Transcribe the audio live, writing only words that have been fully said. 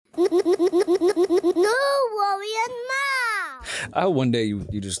I hope one day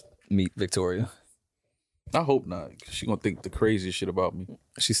you just meet Victoria. I hope not. She gonna think the craziest shit about me.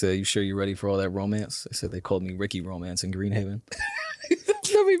 She said, "You sure you're ready for all that romance?" I said they called me Ricky Romance in Greenhaven.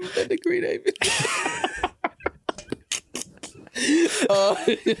 I've never even been to Greenhaven.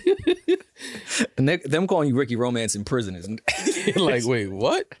 And them calling you Ricky Romance in prison isn't like, wait,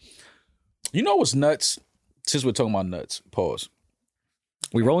 what? You know what's nuts? Since we're talking about nuts, pause.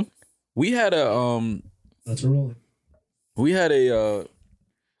 We rolling? We had a Let's roll. We had a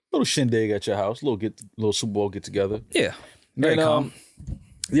little shindig at your house, little Super Bowl get together. Yeah, very calm.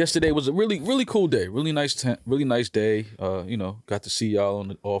 Yesterday was a really cool day, really nice day. Got to see y'all on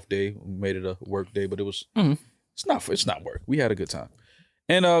the off day. We made it a work day, but it was it's not work. We had a good time,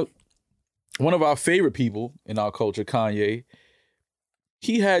 and one of our favorite people in our culture, Kanye,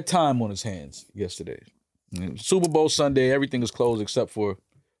 he had time on his hands yesterday. Super Bowl Sunday, everything is closed except for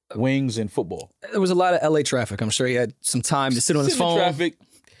wings and football. There was a lot of LA traffic. I'm sure he had some time to sit on his phone. Traffic.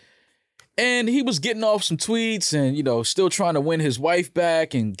 And he was getting off some tweets and, still trying to win his wife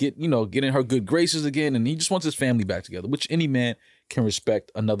back and get in her good graces again. And he just wants his family back together, which any man can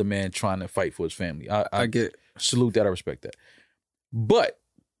respect another man trying to fight for his family. I get salute that. I respect that. But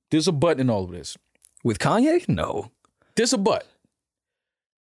there's a but in all of this. With Kanye? No. There's a but.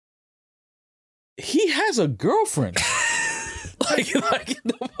 He has a girlfriend.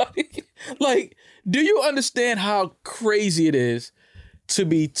 Like, do you understand how crazy it is to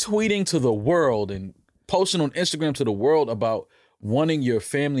be tweeting to the world and posting on Instagram to the world about wanting your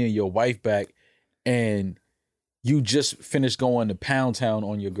family and your wife back, and you just finished going to Pound Town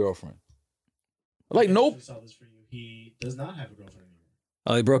on your girlfriend? Like, nope. I saw this for you. He does not have a girlfriend anymore.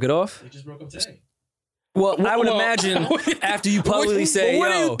 Oh, they broke it off? They just broke up today. Well, I would imagine after you publicly say,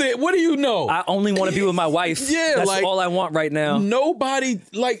 what do you think? What do you know? I only want to be with my wife. Yeah, that's like, all I want right now. Nobody,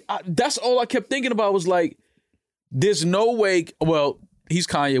 that's all I kept thinking about was like, there's no way, well, he's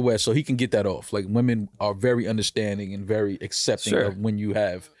Kanye West, so he can get that off. Like, women are very understanding and very accepting of when you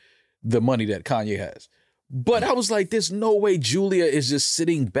have the money that Kanye has. But I was like, there's no way Julia is just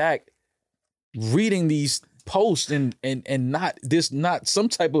sitting back reading these posts and not, there's not some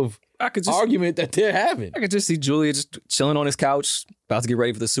type of argument that they're having. I could just see Julia just chilling on his couch, about to get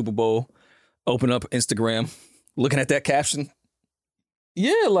ready for the Super Bowl, open up Instagram, looking at that caption.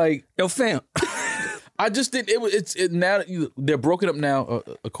 Yeah, like, yo, fam. I just did. It's now they're broken up now,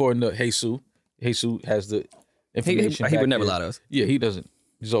 according to Jesus. Jesus has the information. He would never lie to us. Yeah, he doesn't.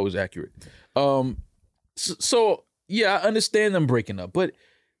 He's always accurate. So yeah, I understand them breaking up, but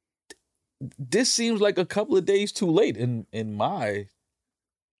this seems like a couple of days too late in my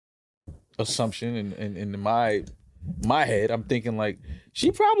assumption and in my head. I'm thinking like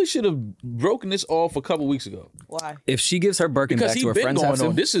she probably should have broken this off a couple weeks ago. Why? If she gives her Birkin back to her friends,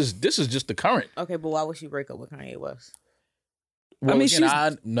 this is just the current. Okay, but why would she break up with Kanye West? Well, I mean,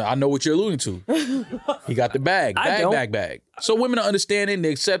 again, I know what you're alluding to. He got the bag. So women are understanding,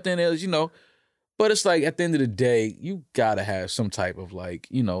 they're accepting it, But it's like at the end of the day, you gotta have some type of like,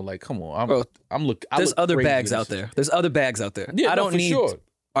 come on. There's other bags out there. There's other bags out there. Yeah, I don't need. Sure.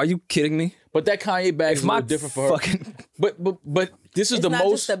 Are you kidding me? But that Kanye bag is a little different for her. But this is it's the not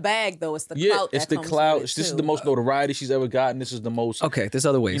most. Just the bag though. It's the clout. Yeah, it's the clout. This is the most notoriety she's ever gotten. This is the most. Okay, there's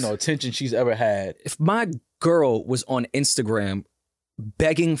other ways. Attention she's ever had. If my girl was on Instagram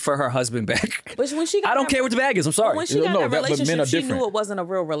begging for her husband back, but when she I don't care what the bag is. I'm sorry. When she got in a relationship, she knew it wasn't a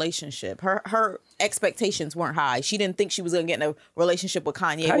real relationship. Her expectations weren't high. She didn't think she was gonna get in a relationship with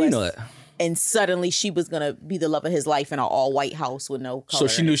Kanye West. How do you know that? And suddenly she was gonna be the love of his life in an all-white house with no color. So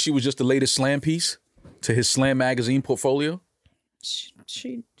she knew she was just the latest Slam piece to his Slam magazine portfolio.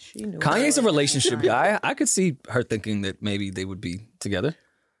 She knew. Kanye's a relationship guy. I could see her thinking that maybe they would be together.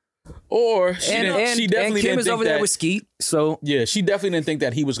 Or she definitely Kim didn't is think over there with Skeet. So yeah, she definitely didn't think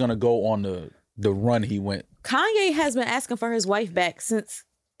that he was gonna go on the run he went. Kanye has been asking for his wife back since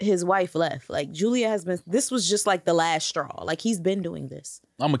his wife left. Like Julia has been. This was just like the last straw. Like he's been doing this.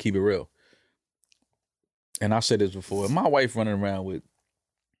 I'm gonna keep it real. And I've said this before. My wife running around with,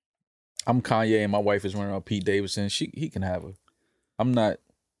 I'm Kanye and my wife is running around Pete Davidson. He can have her. I'm not.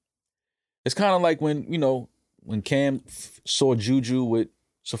 It's kind of like when Cam saw Juju with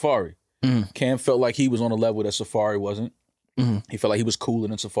Safari. Mm. Cam felt like he was on a level that Safari wasn't. Mm-hmm. He felt like he was cooler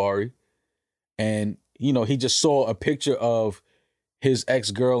than Safari. And, he just saw a picture of his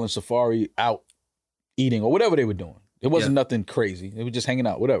ex-girl and Safari out eating or whatever they were doing. It wasn't nothing crazy. They were just hanging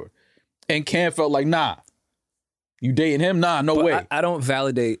out, whatever. And Cam felt like, nah. You dating him? Nah, no way. I don't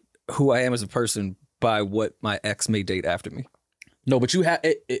validate who I am as a person by what my ex may date after me. No, but you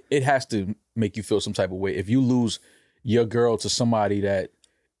it has to make you feel some type of way. If you lose your girl to somebody that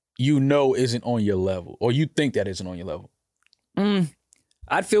isn't on your level, or you think that isn't on your level.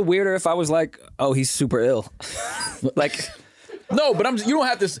 I'd feel weirder if I was like, oh, he's super ill. Like, No, but you don't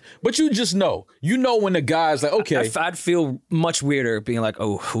have to. But you just know. You know when the guy's like, okay, I'd feel much weirder being like,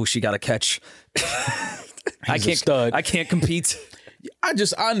 oh, she got to catch. I a can't. stud. I can't compete. I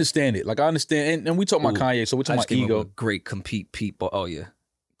understand it. Like I understand, and we talking about Kanye, so we're I talking just about came up with ego. a great compete people. Oh yeah,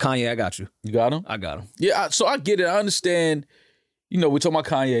 Kanye, I got you. You got him. I got him. Yeah, so I get it. I understand. You know, we're talking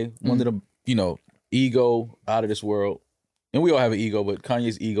about Kanye, one of the ego out of this world, and we all have an ego, but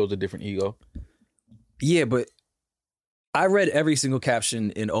Kanye's ego is a different ego. Yeah, but I read every single caption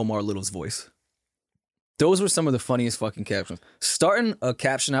in Omar Little's voice. Those were some of the funniest fucking captions. Starting a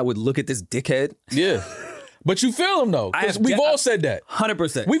caption out with "Look at this dickhead." Yeah, but you feel him though. 'Cause we've all said that.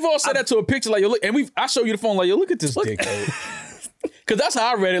 100%. We've all said that to a picture, like, yo, look, and I show you the phone, like, yo, look at this dickhead. Because that's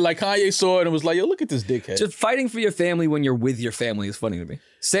how I read it. Like Kanye saw it and was like, yo, look at this dickhead. Just fighting for your family when you're with your family is funny to me.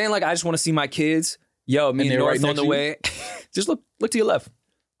 Saying like, I just want to see my kids. Yo, me and they're North right on next the to you? way. Just look to your left.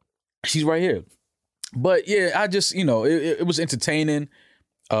 She's right here. But yeah, I just, it was entertaining.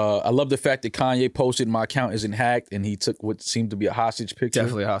 I love the fact that Kanye posted my account isn't hacked and he took what seemed to be a hostage picture.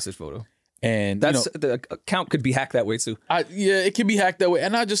 Definitely a hostage photo. And That's the account could be hacked that way too. it can be hacked that way.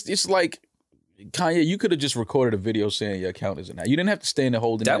 And it's like, Kanye, you could have just recorded a video saying your account isn't hacked. You didn't have to stay in there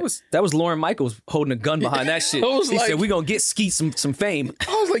holding that. That was Lauren Michaels holding a gun behind that shit. He said, "We gonna get Skeet some fame."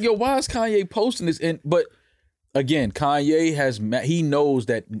 I was like, yo, why is Kanye posting this? But again, Kanye he knows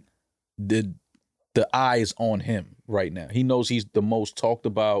that the eye is on him right now. He knows he's the most talked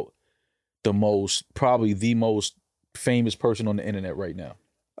about, probably the most famous person on the internet right now.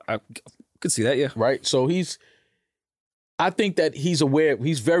 I could see that, yeah. Right? So I think that he's aware.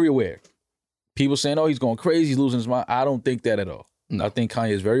 He's very aware. People saying, oh, he's going crazy, he's losing his mind. I don't think that at all. No. I think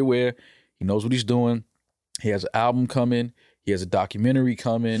Kanye is very aware. He knows what he's doing. He has an album coming. He has a documentary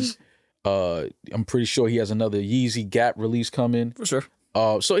coming. I'm pretty sure he has another Yeezy Gap release coming. For sure.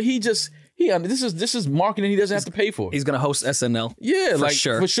 So this is marketing he doesn't have to pay for. He's gonna host SNL. Yeah, for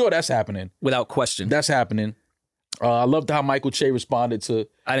sure. For sure that's happening. Without question. That's happening. I loved how Michael Che responded to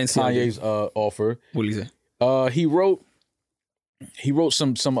Kanye's offer. What did he say? He wrote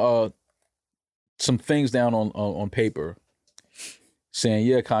some things down on paper saying,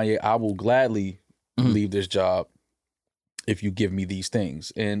 yeah, Kanye, I will gladly leave this job if you give me these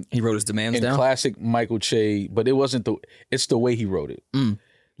things. And he wrote his demands down? Classic Michael Che, but it's the way he wrote it.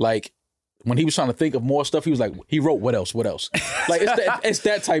 Like when he was trying to think of more stuff, he was like, he wrote what else? Like it's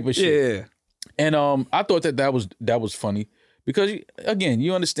that type of shit. Yeah. And I thought that was funny because again,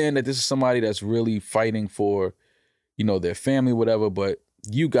 you understand that this is somebody that's really fighting for, their family, whatever, but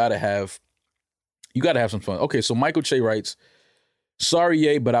you gotta have some fun. Okay, so Michael Che writes, sorry,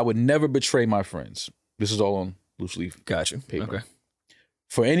 Ye, but I would never betray my friends. This is all on loose leaf. Gotcha. Paper. Okay.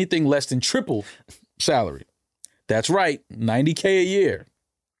 For anything less than triple salary. That's right, $90K a year.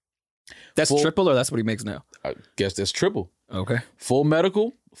 That's triple or that's what he makes now? I guess that's triple. Okay. Full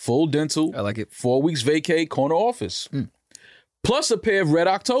medical, full dental. I like it. 4 weeks vacay, corner office. Plus a pair of Red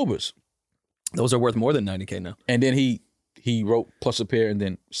Octobers. Those are worth more than $90K now. And then he wrote plus a pair and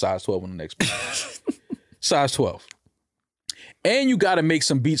then size 12 on the next page. Size 12. And you got to make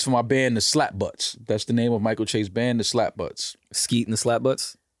some beats for my band, the Slap Butts. That's the name of Michael Che's band, the Slap Butts. Skeet and the Slap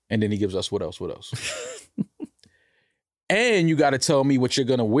Butts. And then he gives us what else? And you got to tell me what you're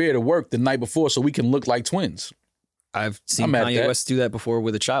going to wear to work the night before so we can look like twins. I've seen Kanye West do that before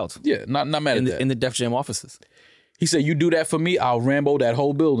with a child. Yeah, not mad at that. In the Def Jam offices. He said, you do that for me, I'll Rambo that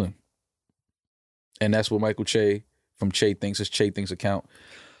whole building. And that's what Michael Che from Che Thinks, his Che Thinks account.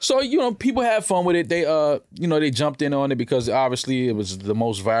 So, people had fun with it. They, they jumped in on it because obviously it was the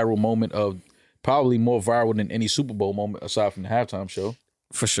most viral moment probably more viral than any Super Bowl moment aside from the halftime show.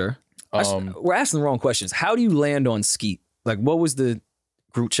 For sure. We're asking the wrong questions. How do you land on Skeet? Like, what was the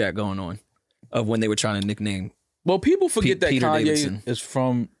group chat going on of when they were trying to nickname? Well, people forget that Peter Kanye Davidson is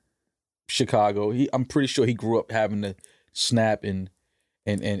from Chicago. I'm pretty sure he grew up having to snap and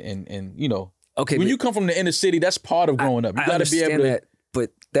Okay, when you come from the inner city, that's part of growing up. You got to be able to. That,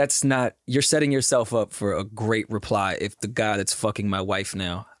 but that's not. You're setting yourself up for a great reply. If the guy that's fucking my wife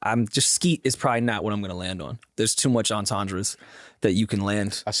now, Skeet is probably not what I'm going to land on. There's too much entendres that you can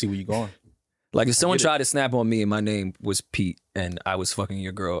land. I see where you're going. Like if someone tried to snap on me and my name was Pete and I was fucking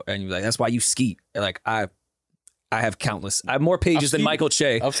your girl and you're like, that's why you Skeet. Like I have countless. I have more pages than Michael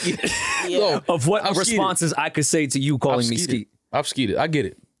Che of what responses I could say to you calling me Skeet. I've skeeted. I get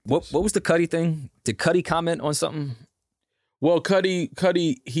it. What was the Cudi thing? Did Cudi comment on something? Well,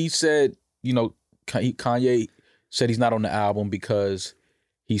 Cudi, he said, Kanye said he's not on the album because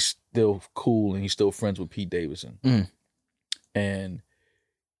he's still cool and he's still friends with Pete Davidson. And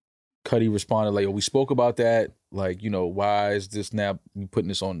Cudi responded like, we spoke about that. Like, why is this now putting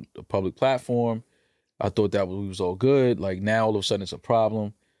this on a public platform? I thought that was all good. Like, now all of a sudden it's a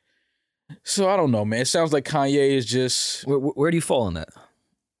problem. So I don't know, man. It sounds like Kanye is just... Where do you fall on that?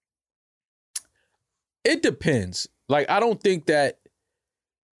 It depends. Like, I don't think that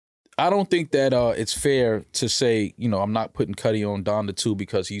it's fair to say, I'm not putting Cudi on Donda 2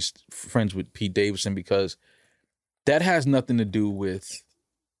 because he's friends with Pete Davidson, because that has nothing to do with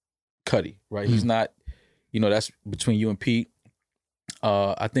Cudi, right? He's not, that's between you and Pete.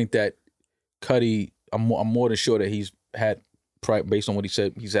 I think that Cudi, I'm more than sure that he's had, based on what he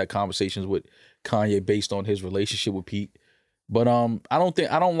said, he's had conversations with Kanye based on his relationship with Pete. But I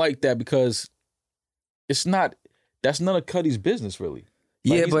don't like that, because that's none of Cudi's business, really.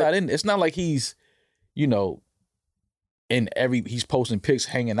 Like, it's not like he's, he's posting pics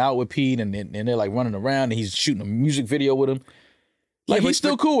hanging out with Pete and they're like running around and he's shooting a music video with him. Like, he's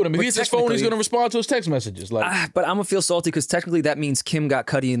still cool with him. If he hits his phone, he's going to respond to his text messages. Like, but I'm going to feel salty because technically that means Kim got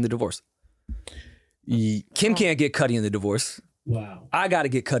Cudi in the divorce. Kim can't get Cudi in the divorce. Wow. I got to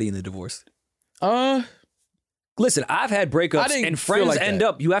get Cudi in the divorce. Listen, I've had breakups and friends like end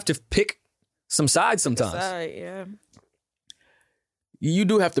up, you have to pick some sides sometimes. Yeah. You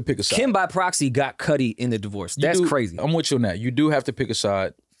do have to pick a side. Kim by proxy got Cudi in the divorce. That's crazy. I'm with you on that. You do have to pick a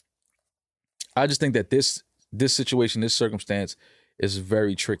side. I just think that this situation, this circumstance is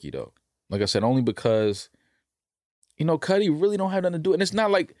very tricky, though. Like I said, only because, Cudi really don't have nothing to do. And it's not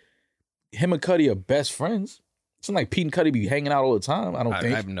like him and Cudi are best friends. It's not like Pete and Cudi be hanging out all the time. I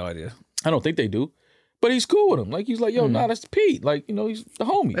think. I have no idea. I don't think they do. But he's cool with him. Like, he's like, yo, nah, that's Pete. Like, he's the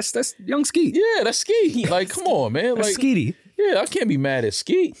homie. That's young Skeet. Yeah, that's Skeet. Like, come on, man. That's like, Skeety. Yeah, I can't be mad at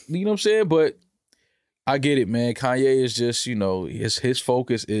Skeet. You know what I'm saying? But I get it, man. Kanye is just, his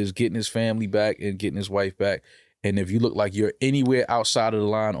focus is getting his family back and getting his wife back. And if you look like you're anywhere outside of the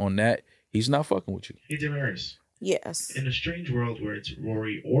line on that, he's not fucking with you. Hey, Damaris. Yes. In a strange world where it's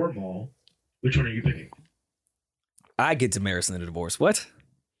Rory or Mal, which one are you picking? I get Damaris in the divorce. What?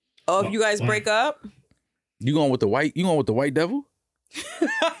 Oh, if you guys break up? You going with the white devil?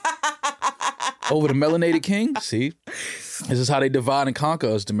 Over the melanated king? See? This is how they divide and conquer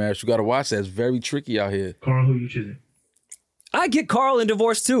us, Damaris. You got to watch that. It's very tricky out here. Carl, who you choosing? I get Carl in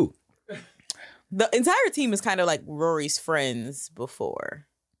divorce, too. The entire team is kind of like Rory's friends before.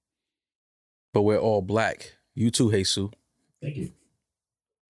 But we're all black. You too, Jesus. Thank you.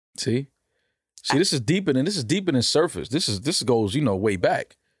 See, this is deeper than surface. This goes, way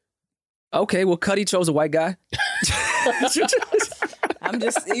back. Okay, well, Cudi chose a white guy. I'm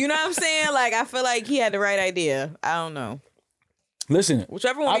just, you know what I'm saying? Like, I feel like he had the right idea. I don't know. Listen,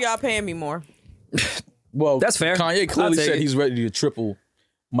 whichever one of y'all paying me more. Well, that's fair. Kanye clearly said he's ready to triple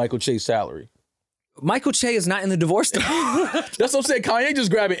Michael Che's salary. Michael Che is not in the divorce. That's what I'm saying. Kanye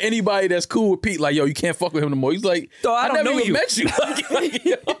just grabbing anybody that's cool with Pete. Like, yo, you can't fuck with him no more. He's like, I never even met you.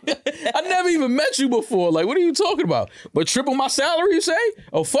 I never even met you before. Like, what are you talking about? But triple my salary, you say?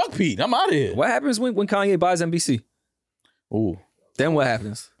 Oh, fuck Pete. I'm out of here. What happens when Kanye buys NBC? Ooh. Then what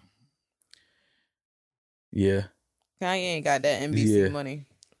happens? Yeah. Kanye ain't got that NBC money.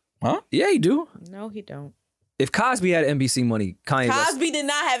 Huh? Yeah, he do. No, he don't. If Cosby had NBC money, Cosby did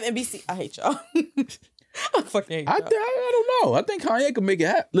not have NBC. I hate y'all. I fucking hate y'all. I don't know. I think Kanye could make it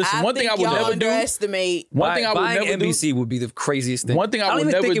happen. Listen, one thing I would never do. One thing I would never do. NBC would be the craziest thing. One thing I would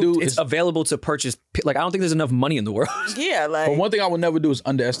never do is available to purchase. Like, I don't think there's enough money in the world. Yeah, like. But one thing I would never do is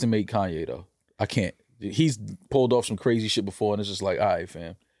underestimate Kanye, though. I can't. He's pulled off some crazy shit before, and it's just like, all right,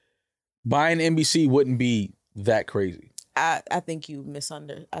 fam. Buying NBC wouldn't be that crazy. I think you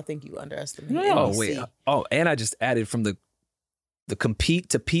underestimate. Oh, NBC. wait. Oh, and I just added from the Compete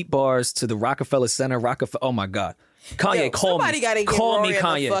to Pete bars to the Rockefeller Center. Oh my God. Kanye, call me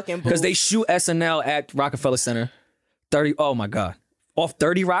Kanye. Because they shoot SNL at Rockefeller Center. 30. Oh my God. Off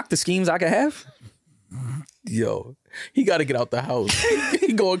 30 Rock, the schemes I could have? Yo, he got to get out the house.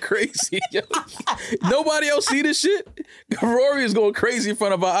 He going crazy. Yo. Nobody else see this shit? Rory is going crazy in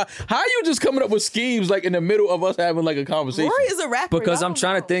front of our. How are you just coming up with schemes like in the middle of us having like a conversation? Rory is a rapper. Because I'm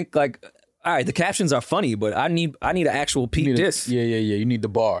trying to think like, all right, the captions are funny, but I need an actual Pete diss. Yeah. You need the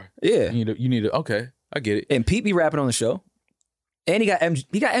bar. Yeah. You need to. Okay, I get it. And Pete be rapping on the show, and he got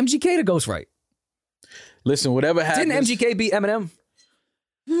MGK to ghostwrite. Listen, whatever happens. Didn't MGK beat Eminem?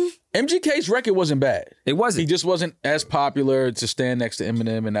 MGK's record wasn't bad. It wasn't. He just wasn't as popular to stand next to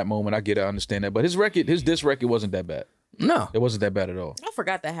Eminem in that moment. I get it, I understand that. But his diss record wasn't that bad. No. It wasn't that bad at all. I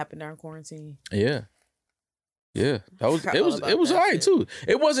forgot that happened during quarantine. Yeah. That was it was all right too.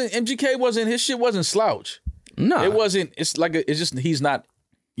 It wasn't his shit wasn't slouch. No. It wasn't he's not,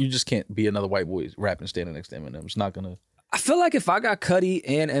 you just can't be another white boy rapping standing next to Eminem. It's not gonna. I feel like if I got Cudi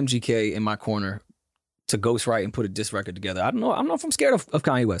and MGK in my corner to ghostwrite and put a diss record together. I don't know if I'm scared of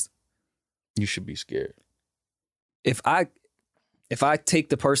Kanye West. You should be scared. If I take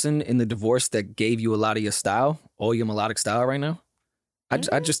the person in the divorce that gave you a lot of your style, all your melodic style right now, I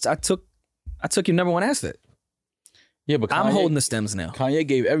took your number one asset. Yeah, but I'm holding the stems now. Kanye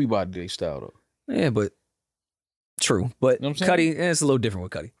gave everybody their style though. Yeah, but true. But you know what I'm Cudi, it's a little different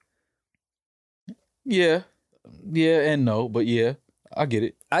with Cudi. Yeah and no, but yeah, I get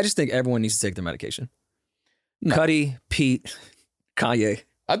it. I just think everyone needs to take their medication. No. Cudi, Pete, Kanye.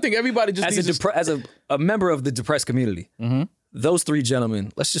 I think everybody just as a member of the depressed community. Mm-hmm. Those three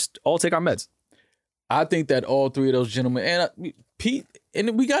gentlemen, let's just all take our meds. I think that all three of those gentlemen, and Pete,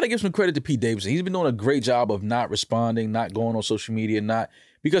 and we got to give some credit to Pete Davidson. He's been doing a great job of not responding, not going on social media,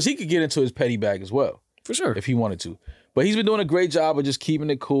 because he could get into his petty bag as well. For sure. If he wanted to. But he's been doing a great job of just keeping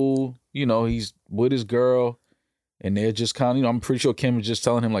it cool. You know, he's with his girl, and they're just kind of, I'm pretty sure Kim is just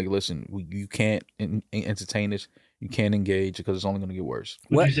telling him, like, listen, you can't entertain this. You can't engage because it's only going to get worse.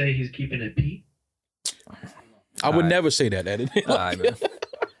 Would you say he's keeping it Pete? I would never say that, Eddie. All right, man.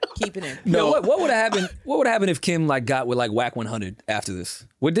 Keeping it. No, what would have happened? What would happen if Kim got with Whack 100 after this?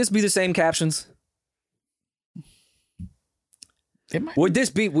 Would this be the same captions? Would this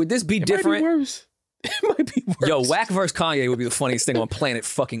be different? Might be worse. It might be worse. Yo, Whack versus Kanye would be the funniest thing on planet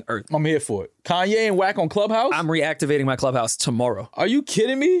fucking Earth. I'm here for it. Kanye and Whack on Clubhouse? I'm reactivating my Clubhouse tomorrow. Are you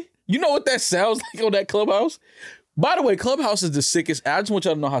kidding me? You know what that sounds like on that Clubhouse? By the way, Clubhouse is the sickest. I just want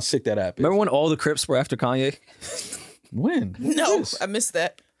y'all to know how sick that app is. Remember when all the Crips were after Kanye? When? No, I missed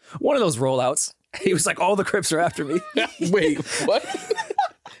that. One of those rollouts. He was like, all the Crips are after me. Wait, what?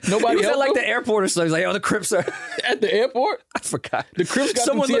 Nobody he was at the airport or something. He's like, oh, the Crips are at the airport? I forgot. The Crips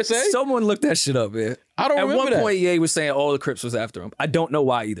got through TSA? Someone looked that shit up, man. I don't remember that. At one point, Ye was saying all the Crips was after him. I don't know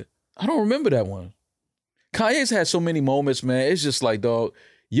why either. I don't remember that one. Kanye's had so many moments, man. It's just like, dog,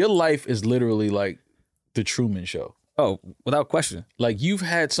 your life is literally like the Truman Show. Oh, without question. Like, you've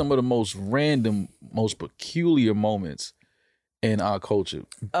had some of the most random, most peculiar moments in our culture,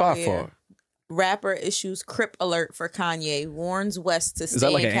 by far. Rapper issues Crip alert for Kanye, warns West to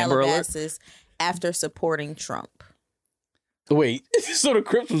stay in Calabasas after supporting Trump. Wait, so the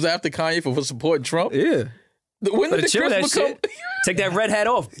Crips was after Kanye for supporting Trump? Yeah. When did the Crips become... Take that red hat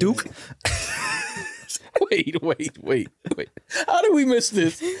off, Duke. Wait. How did we miss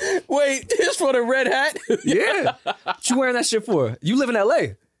this? Wait, it's for the red hat? Yeah. What you wearing that shit for? You live in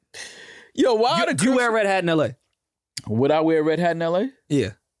L.A. Yo, why do you wear a red hat in L.A.? Would I wear a red hat in L.A.?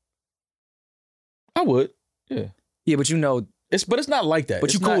 Yeah. I would. Yeah. Yeah, but you know... But it's not like that.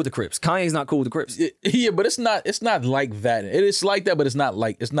 But you cool with the Crips. Kanye's not cool with the Crips. Yeah, but it's not like that. It is like that, but it's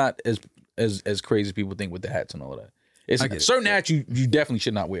not as crazy as people think with the hats and all of that. It's certain hats you definitely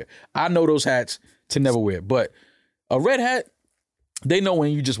should not wear. I know those hats to never wear, but a red hat, they know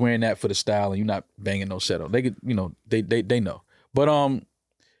when you're just wearing that for the style and you're not banging no set on. They could, they know. But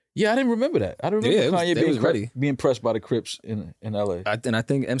yeah, I didn't remember that. I don't remember Kanye being pressed by the Crips in LA. And I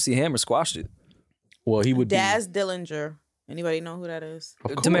think MC Hammer squashed it. Well, he would Daz Dillinger. Anybody know who that is?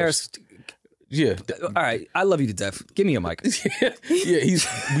 Damaris. Yeah. All right. I love you to death. Give me a mic. Yeah,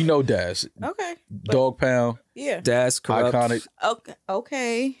 we know Daz. Okay. Dog Pound. Yeah. Daz, Corrupt. Iconic.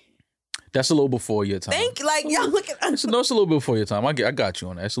 Okay. That's a little before your time. Y'all look at it's a little bit before your time. I got you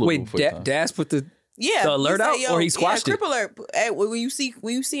on that. It's a little bit before your time. Daz put the the alert out, or he squashed it? Crip alert. When you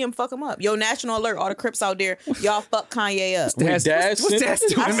see him, fuck him up. Yo, national alert. All the Crips out there, y'all fuck Kanye up. What's Daz doing,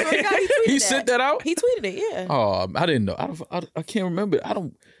 I swear to God, he sent that out? He tweeted it, yeah. Oh, I didn't know. I can't remember.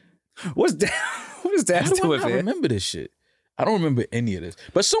 What's Daz doing, man? I remember this shit. I don't remember any of this.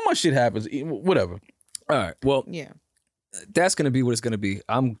 But so much shit happens. Whatever. All right. Well, yeah. That's going to be what it's going to be.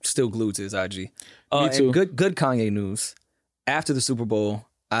 I'm still glued to his IG. Me too. And good Kanye news. After the Super Bowl,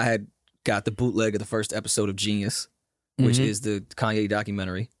 I had got the bootleg of the first episode of Genius, which is the Kanye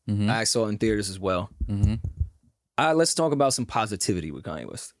documentary. I saw it in theaters as well. Let's talk about some positivity with Kanye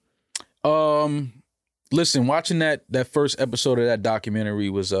West. Listen, watching that first episode of that documentary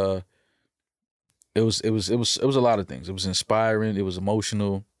was it was a lot of things. It was inspiring. It was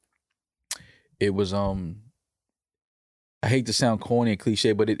emotional. It was I hate to sound corny and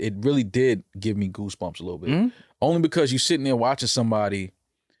cliche, but it really did give me goosebumps a little bit. Only because you're sitting there watching somebody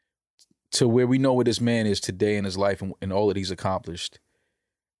to where we know where this man is today in his life and all that he's accomplished.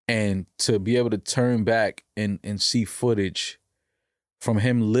 And to be able to turn back and see footage from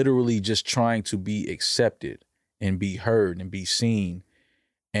him literally just trying to be accepted and be heard and be seen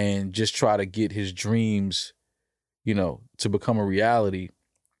and just try to get his dreams, to become a reality.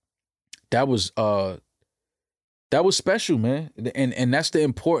 That was special, man. And that's the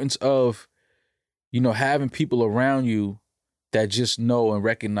importance of, having people around you that just know and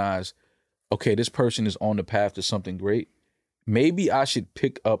recognize, okay, this person is on the path to something great. Maybe I should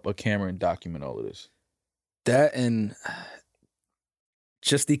pick up a camera and document all of this. That and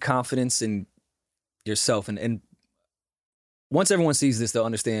just the confidence in yourself. And once everyone sees this, they'll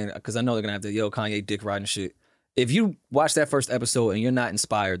understand, because I know they're going to have the, yo, Kanye dick riding shit. If you watch that first episode and you're not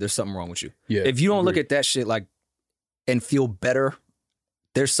inspired, there's something wrong with you. Yeah, if you don't look at that shit like and feel better,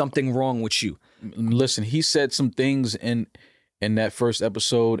 there's something wrong with you. Listen, he said some things in that first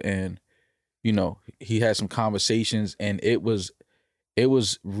episode, and you know, he had some conversations, and it was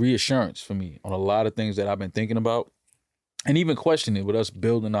reassurance for me on a lot of things that I've been thinking about and even questioning with us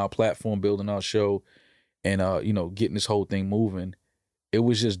building our platform, building our show, and you know, getting this whole thing moving. It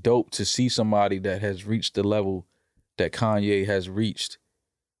was just dope to see somebody that has reached the level that Kanye has reached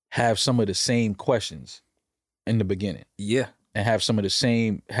have some of the same questions in the beginning. Yeah. And have some of the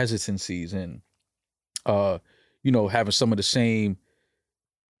same hesitancies and, you know, having some of the same,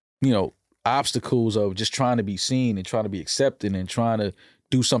 you know, obstacles of just trying to be seen and trying to be accepted and trying to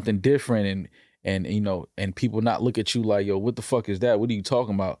do something different and you know, and people not look at you like, yo, what the fuck is that? What are you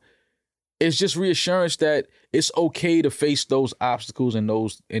talking about? It's just reassurance that it's okay to face those obstacles and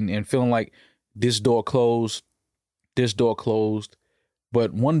those and feeling like this door closed,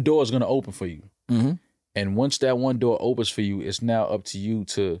 but one door is going to open for you. Mm-hmm. And once that one door opens for you, it's now up to you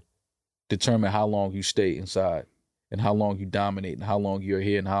to determine how long you stay inside and how long you dominate and how long you're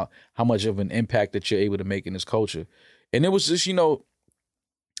here and how much of an impact that you're able to make in this culture. And it was just, you know,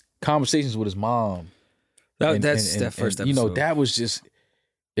 conversations with his mom. That's that first episode. You know, that was just,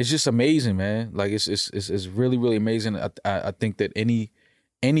 it's just amazing, man. Like it's really, really amazing. I think that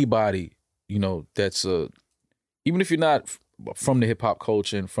anybody, you know, that's even if you're not from the hip hop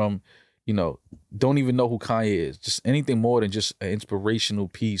culture and from, you know, don't even know who Kanye is, just anything more than just an inspirational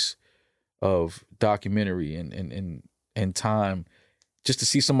piece of documentary and time, just to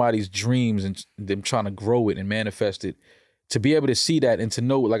see somebody's dreams and them trying to grow it and manifest it, to be able to see that and to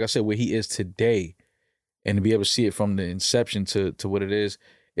know, like I said, where he is today and to be able to see it from the inception to what it is.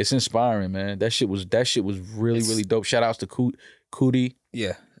 It's inspiring, man. That shit was really, really dope. Shout outs to Coodie.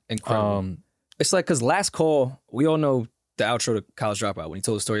 Yeah, incredible. It's like, because Last Call, we all know the outro to College Dropout when he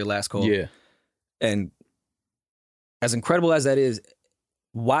told the story of Last Call. Yeah. And as incredible as that is,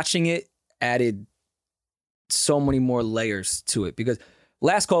 watching it added so many more layers to it, because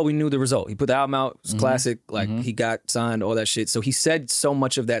Last Call, we knew the result. He put the album out, it was classic, like he got signed, all that shit. So he said so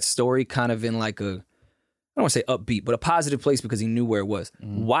much of that story kind of in like a, I don't want to say upbeat, but a positive place because he knew where it was.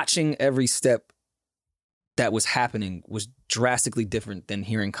 Watching every step that was happening was drastically different than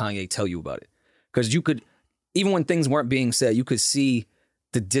hearing Kanye tell you about it. Because you could, even when things weren't being said, you could see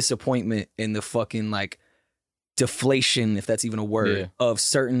the disappointment and the fucking like deflation, if that's even a word, of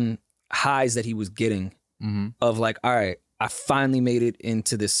certain highs that he was getting of like, all right, I finally made it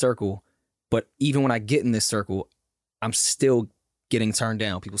into this circle, but even when I get in this circle, I'm still getting turned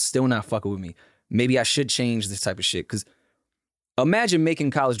down. People still not fucking with me. Maybe I should change this type of shit. Because imagine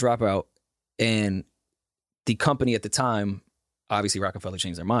making College Dropout and the company at the time, obviously Rockefeller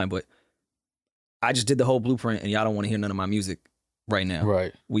changed their mind, but I just did the whole blueprint and y'all don't want to hear none of my music right now.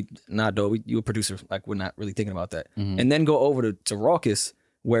 Right. You a producer, like we're not really thinking about that. And then go over to Rawkus,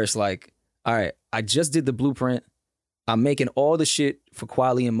 where it's like, all right, I just did the blueprint. I'm making all the shit for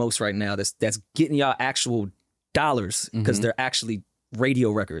Kweli and Mos right now that's getting y'all actual dollars because they're actually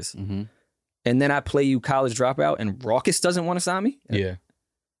radio records. And then I play you College Dropout and Rawkus doesn't want to sign me? Yeah.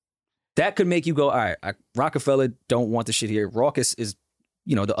 That could make you go, all right, Rockefeller don't want the shit here. Rawkus is,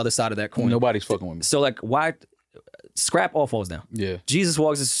 you know, the other side of that coin. Nobody's fucking with me. So like, why? Scrap All Falls Down. Yeah. Jesus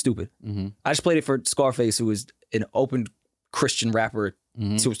Walks is stupid. I just played it for Scarface, who is an open Christian rapper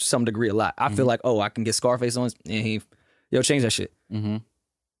to some degree a lot. I feel like, oh, I can get Scarface on, and change that shit.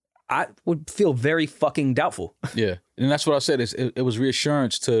 I would feel very fucking doubtful. Yeah. And that's what I said. It was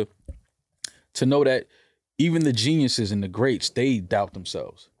reassurance to know that even the geniuses and the greats, they doubt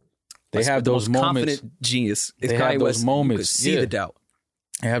themselves. They have those moments. Confident genius. They have those moments. You could see the doubt.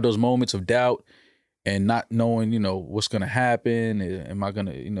 They have those moments of doubt and not knowing, you know, what's going to happen. Am I going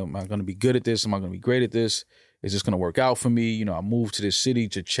to be good at this? Am I going to be great at this? Is this going to work out for me? You know, I moved to this city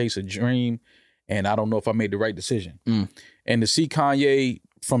to chase a dream, and I don't know if I made the right decision. And to see Kanye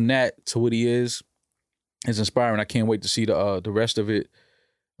from that to what he is inspiring. I can't wait to see the rest of it.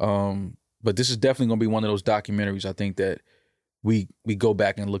 But this is definitely going to be one of those documentaries I think that we go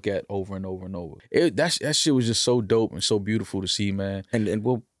back and look at over and over and over. That shit was just so dope and so beautiful to see, man. And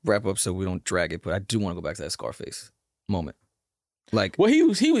we'll wrap up so we don't drag it, but I do want to go back to that Scarface moment. Like, well,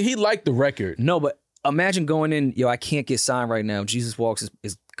 he liked the record. No, but imagine going in, I can't get signed right now. Jesus Walks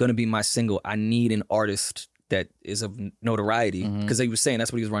is going to be my single. I need an artist that is of notoriety. Because he was saying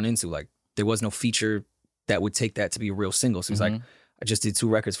that's what he was running into. Like, there was no feature that would take that to be a real single. So he's like, I just did 2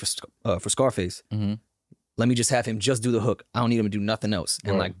 records for Scarface. Let me just have him just do the hook. I don't need him to do nothing else.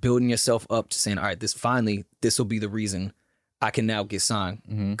 And like building yourself up to saying, all right, this will be the reason I can now get signed.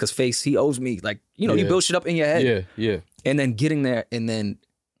 Because Face, he owes me. Like, you know, you build shit up in your head. Yeah. And then getting there and then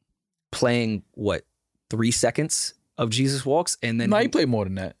playing 3 seconds of Jesus Walks, and then he played more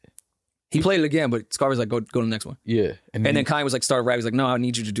than that. He played it again, but Scar was like, go to the next one. Yeah. And then Kanye was like, started rapping. He's like, no, I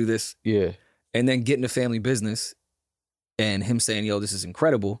need you to do this. Yeah. And then getting to Family Business and him saying, yo, this is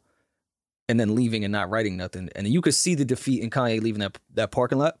incredible. And then leaving and not writing nothing. And you could see the defeat in Kanye leaving that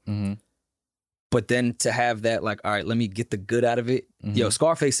parking lot. But then to have that, like, all right, let me get the good out of it. Yo,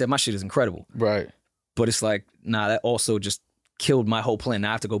 Scarface said, my shit is incredible. Right. But it's like, nah, that also just killed my whole plan. Now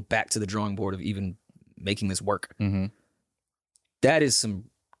I have to go back to the drawing board of even making this work. That is some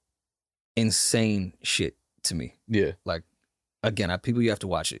insane shit to me. Yeah. Like, again, people, you have to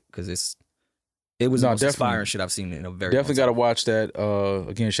watch it because it was the most inspiring shit I've seen in a very definitely got to watch that.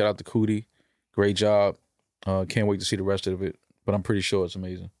 Again, shout out to Cootie. Great job. Can't wait to see the rest of it, but I'm pretty sure it's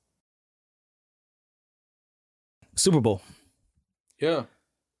amazing. Super Bowl. Yeah.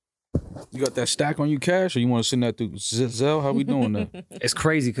 You got that stack on you, Cash, or you want to send that through Zelle? How we doing that? It's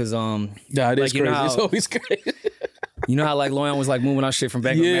crazy because Nah, it is crazy. It's always crazy. You know how like Loyan was like moving our shit from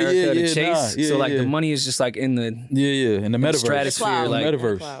Bank of America to Chase? So like the money is just like in the in the metaverse. Stratosphere. Like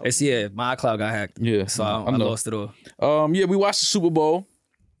metaverse. It's my iCloud got hacked. Yeah. So I lost it all. We watched the Super Bowl.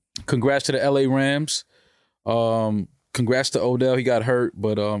 Congrats to the LA Rams. Congrats to Odell. He got hurt,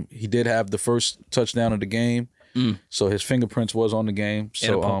 but he did have the first touchdown of the game. So his fingerprints was on the game.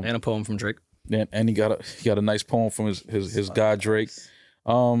 So and a poem from Drake. And he got a nice poem from his guy Drake.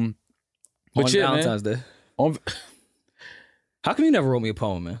 But on Valentine's Day. How come you never wrote me a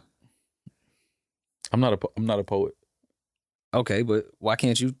poem, man? I'm not a poet. Okay, but why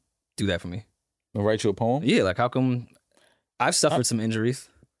can't you do that for me? I'll write you a poem? Yeah, like how come I've suffered some injuries?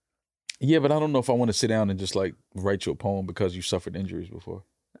 Yeah, but I don't know if I want to sit down and just like write you a poem because you suffered injuries before.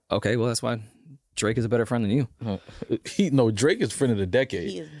 Okay, well that's why Drake is a better friend than you. Drake is friend of the decade.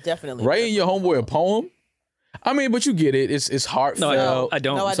 He is definitely writing your homeboy a poem. I mean, but you get it. It's heartfelt. No, I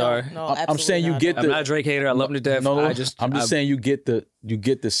don't. I'm sorry. No, I'm saying you get I'm not a Drake hater. I love him to death. No, I'm just saying you get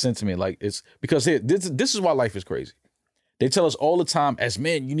the sentiment. Like it's because this is why life is crazy. They tell us all the time, as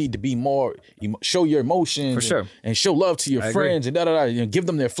men, you need to be more, show your emotions, for sure, and show love to your friends, and give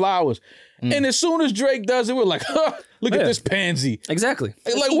them their flowers. And as soon as Drake does it, we're like, look at this pansy. Exactly.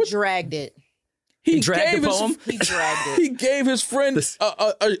 Like he dragged it. He dragged the poem. He dragged it. He gave his friend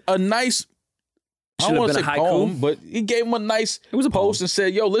a nice. I don't want to say poem, but he gave him a nice post and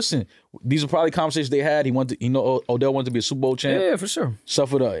said, yo, listen, these are probably conversations they had. Odell wanted to be a Super Bowl champ. Yeah, for sure.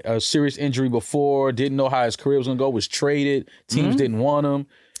 Suffered a serious injury before, didn't know how his career was going to go, was traded. Teams didn't want him.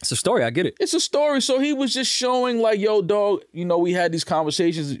 It's a story. I get it. It's a story. So he was just showing like, yo, dog, we had these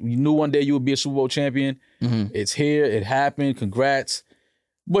conversations. You knew one day you would be a Super Bowl champion. It's here. It happened. Congrats.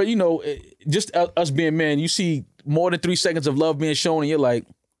 But, just us being men, you see more than 3 seconds of love being shown and you're like,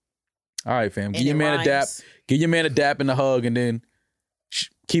 all right, fam, give your man a dap. Give your man a dap and a hug and then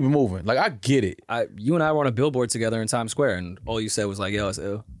keep it moving. Like, I get it. You and I were on a billboard together in Times Square and all you said was like, yo, it's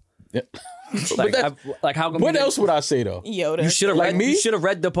ill. Yeah. How come? What else would I say though? Yoda. You should have read. You should have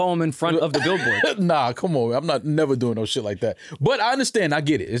read the poem in front of the billboard. Nah, come on. I'm never doing no shit like that. But I understand. I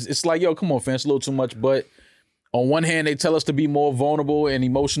get it. It's like, yo, come on, fam. It's a little too much. But on one hand, they tell us to be more vulnerable and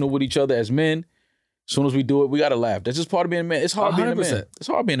emotional with each other as men. As soon as we do it, we gotta laugh. That's just part of being a man. It's hard being a man. It's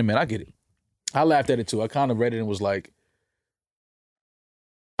hard being a man. I get it. I laughed at it too. I kind of read it and was like,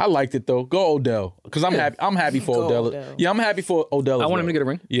 I liked it though. Go Odell, because I'm happy. I'm happy for Odell. Yeah, I'm happy for Odell. I want him to get a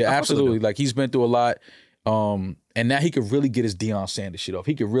ring. Yeah, absolutely. Like he's been through a lot, and now he could really get his Deion Sanders shit off.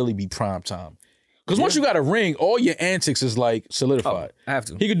 He could really be prime time. Because once you got a ring, all your antics is like solidified. I have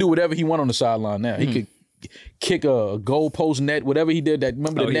to. He could do whatever he want on the sideline now. He could kick a goal post net, whatever he did. That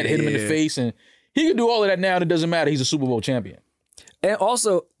remember the net hit him in the face, and he could do all of that now. And it doesn't matter. He's a Super Bowl champion. And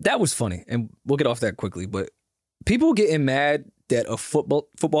also, that was funny, and we'll get off that quickly. But people getting mad that a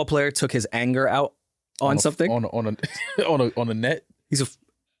football player took his anger out on something on a net. He's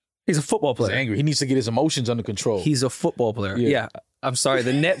a football player. He's angry. He needs to get his emotions under control. He's a football player. Yeah. I'm sorry.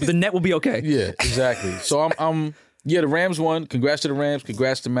 The net will be okay. Yeah, exactly. So the Rams won. Congrats to the Rams.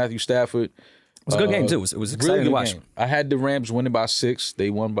 Congrats to Matthew Stafford. It was a good game too. It was exciting to watch. Game. I had the Rams winning by 6.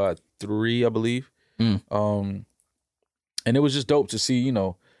 They won by 3, I believe. And it was just dope to see,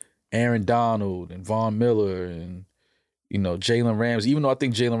 Aaron Donald and Von Miller and, Jalen Ramsey. Even though I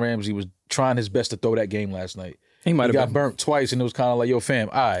think Jalen Ramsey was trying his best to throw that game last night. He got burnt twice, and it was kind of like, yo, fam,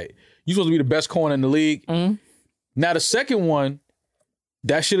 all right, you supposed to be the best corner in the league. Now, the second one,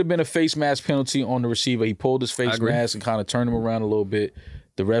 That should have been a face mask penalty on the receiver. He pulled his face mask and kind of turned him around a little bit.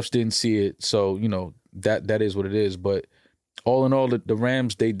 The refs didn't see it, so that is what it is. But all in all, the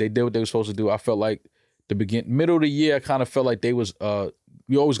Rams they did what they were supposed to do. I felt like middle of the year, I kind of felt like they was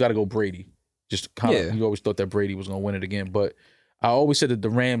you always got to go Brady. Just kind of you always thought that Brady was going to win it again, but I always said that the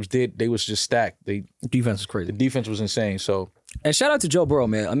Rams they was just stacked. Defense was crazy. The defense was insane. So and shout out to Joe Burrow,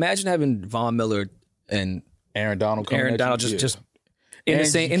 man. Imagine having Von Miller and Aaron Donald just in the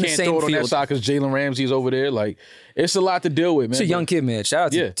same field. On that side because Jalen Ramsey's over there. Like it's a lot to deal with, man. It's a young kid, man.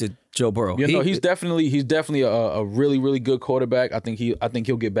 Shout out to Joe Burrow. He's definitely a really, really good quarterback. I think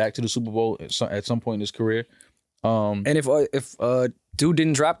he'll get back to the Super Bowl at some point in his career. And if dude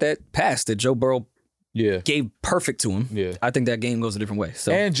didn't drop that pass that Joe Burrow gave perfect to him, I think that game goes a different way.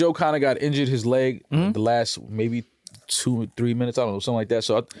 So and Joe kind of got injured his leg the last maybe 2 or 3 minutes. I don't know, something like that.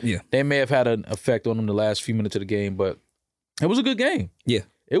 So they may have had an effect on him the last few minutes of the game, but it was a good game. Yeah.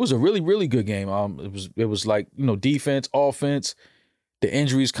 It was a really, really good game. It was like, defense, offense. The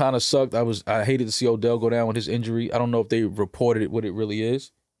injuries kind of sucked. I hated to see Odell go down with his injury. I don't know if they reported it what it really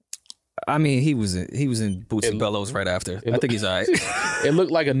is. I mean, he was in boots and bellows right after. I think he's all right. It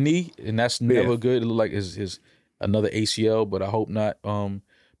looked like a knee, and that's never good. It looked like his another ACL, but I hope not.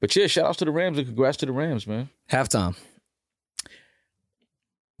 But yeah, shout outs to the Rams and congrats to the Rams, man. Halftime.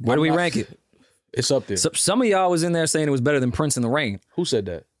 Where do we rank it? It's up there. Some of y'all was in there saying it was better than Prince in the Rain. Who said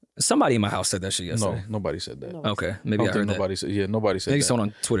that? Somebody in my house said that shit yesterday. No, nobody said that. Okay, maybe I heard that. Nobody said. Yeah, nobody said Maybe that. someone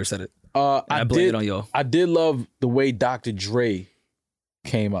on Twitter said it. I blame it on y'all. I did love the way Dr. Dre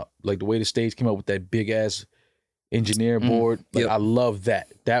came up, like the way the stage came up with that big ass engineer board. Like I love that.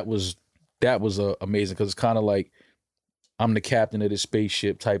 That was amazing because it's kind of like I'm the captain of this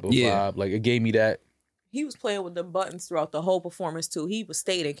spaceship type of vibe. Like it gave me that. He was playing with the buttons throughout the whole performance too. He was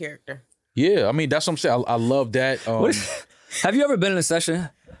stayed in character. Yeah, I mean that's what I'm saying. I love that. Have you ever been in a session?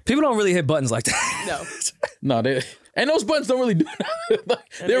 People don't really hit buttons like that. No, and those buttons don't really do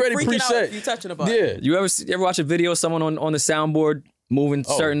nothing. They're already preset. You touching a button. Yeah. You ever watch a video of someone on the soundboard moving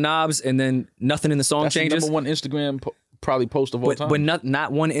certain knobs and then nothing in the song That's changes? The number one Instagram probably post of all time. But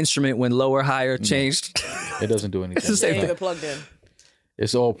not one instrument when lower, higher changed. It doesn't do anything. It's the same thing. Even plugged in.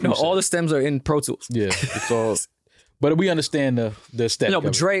 It's all preset. No, all the stems are in Pro Tools. Yeah, it's all. But we understand the step. No,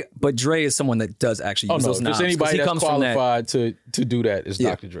 but Dre is someone that does actually use those knobs. If there's anybody that's qualified to do that, it's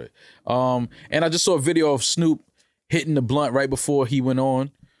Dr. Dre. And I just saw a video of Snoop hitting the blunt right before he went on.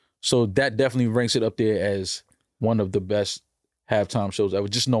 So that definitely ranks it up there as one of the best halftime shows ever.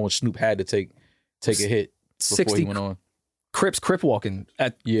 Just knowing Snoop had to take a hit before he went on. Crips crip walking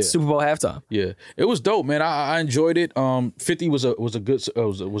at Super Bowl halftime. Yeah, it was dope, man. I enjoyed it. 50 was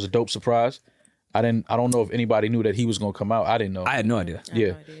a dope surprise. I don't know if anybody knew that he was gonna come out. I didn't know. I had no idea.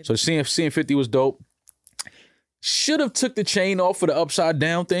 Yeah. So seeing 50 was dope. Should have took the chain off for the upside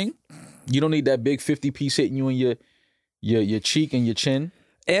down thing. You don't need that big 50 piece hitting you in your cheek and your chin.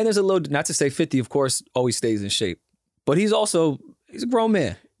 And there's a little, not to say 50, of course, always stays in shape, but he's a grown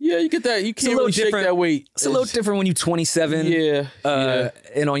man. Yeah, you get that. You can't really shake that weight. It's a little different when you're 27. Yeah.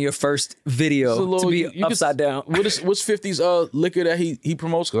 And on your first video to be upside down. What's 50's liquor that he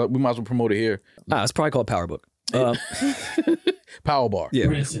promotes? We might as well promote it here. It's probably called Power Book. Power Bar. Yeah.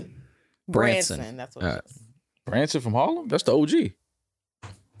 Branson. That's what it is. Branson from Harlem? That's the OG.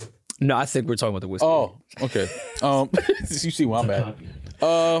 No, I think we're talking about the whiskey. Oh, okay. You see where I'm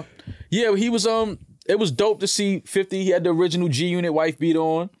at. Yeah, he was it was dope to see 50. He had the original G-Unit wife beat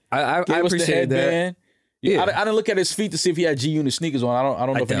on. I appreciate that. Yeah. I didn't look at his feet to see if he had G-Unit sneakers on. I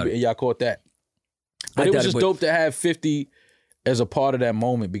don't know if y'all caught that. But it was just dope to have 50 as a part of that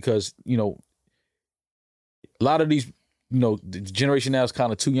moment because, a lot of these, the generation now is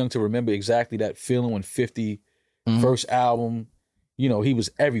kind of too young to remember exactly that feeling when 50 first album, he was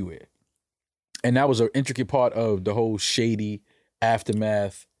everywhere. And that was an intricate part of the whole Shady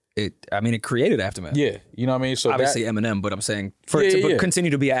Aftermath. It created Aftermath. Yeah, you know what I mean? So obviously Eminem, but I'm saying for it to continue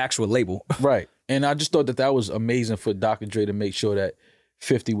to be an actual label. Right. And I just thought that was amazing for Dr. Dre to make sure that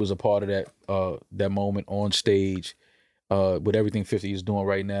 50 was a part of that moment on stage with everything 50 is doing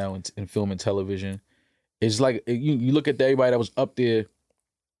right now in film and television. It's like you look at everybody that was up there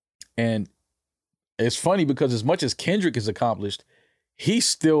and it's funny because as much as Kendrick has accomplished, he's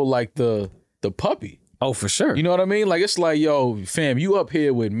still like the puppy. Oh, for sure. You know what I mean? Like, it's like, yo, fam, you up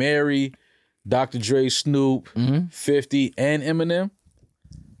here with Mary, Dr. Dre, Snoop, 50, and Eminem.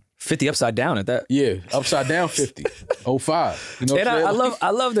 50 upside down at that. Yeah, upside down 50. 05. You know and I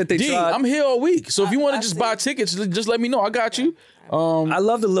love that they tried. I'm here all week. So if you want to just buy tickets, just let me know. I got you. I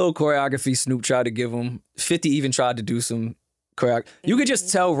love the little choreography Snoop tried to give him. 50 even tried to do some choreography. You could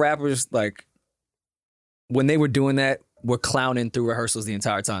just tell rappers, like, when they were doing that, were clowning through rehearsals the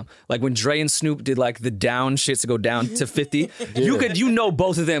entire time. Like when Dre and Snoop did like the down shits to go down to 50,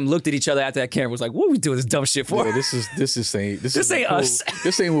 both of them looked at each other after that camera was like, what are we doing this dumb shit for? Yeah, this ain't us.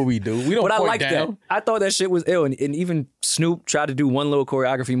 This ain't what we do. We don't. But I like down. that. I thought that shit was ill, and even Snoop tried to do one little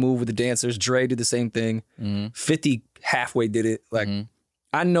choreography move with the dancers. Dre did the same thing. 50 halfway did it. Like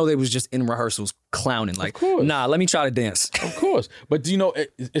I know they was just in rehearsals clowning. Like, nah, let me try to dance. Of course, but you know,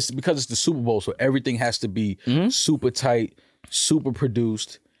 it's because it's the Super Bowl, so everything has to be super tight, super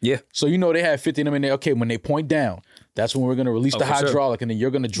produced. Yeah. So you know they had 50 of them in there. Okay, when they point down, that's when we're gonna release the hydraulic, and then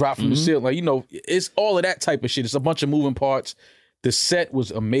you're gonna drop from the ceiling. Like, you know, it's all of that type of shit. It's a bunch of moving parts. The set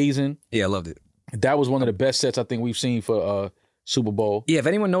was amazing. Yeah, I loved it. That was one of the best sets I think we've seen for Super Bowl. Yeah, if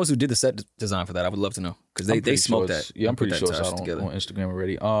anyone knows who did the set design for that, I would love to know because they smoked that. Yeah, I'm pretty sure it's out on Instagram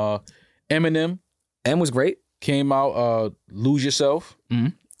already. Eminem. M was great. Came out, Lose Yourself.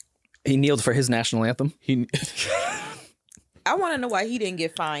 He kneeled for his national anthem. I want to know why he didn't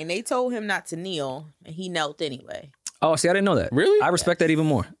get fined. They told him not to kneel, and he knelt anyway. Oh, see, I didn't know that. Really? I respect that even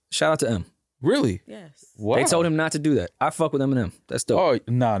more. Shout out to M. Really? Yes. Wow. They told him not to do that. I fuck with Eminem. That's dope. Oh,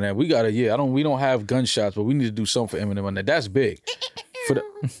 nah, man. We gotta, we don't have gunshots, but we need to do something for Eminem on that. That's big.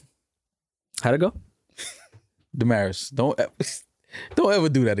 How'd it go? Damaris, don't ever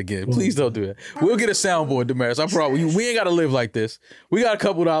do that again. Please don't do that. We'll get a soundboard, Damaris. I promise. We ain't gotta live like this. We got a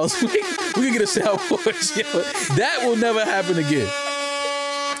couple dollars. We can get a soundboard. That will never happen again.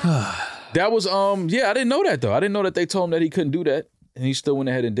 That was I didn't know that though. I didn't know that they told him that he couldn't do that, and he still went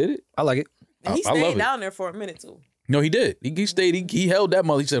ahead and did it. I like it. And he stayed down there for a minute too. No, he did. He stayed. He held that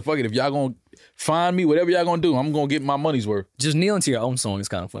mother. He said, "Fuck it. If y'all gonna find me, whatever y'all gonna do, I'm gonna get my money's worth." Just kneeling to your own song is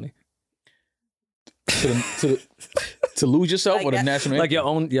kind of funny. To Lose Yourself like or the national anthem? Like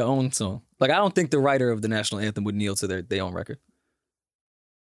your own song. Like I don't think the writer of the national anthem would kneel to their own record.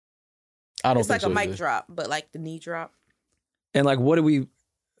 I don't. It's think like so a mic drop, but like the knee drop. And like, what are we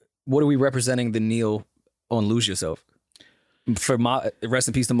representing the kneel on Lose Yourself? For rest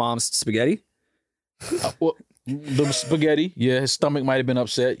in peace to Mom's spaghetti. Well, the spaghetti, his stomach might have been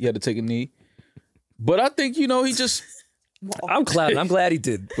upset. He had to take a knee. But I think, he just... I'm glad he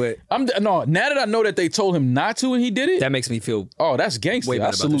did. But now that I know that they told him not to and he did it... That makes me feel... Oh, that's gangster.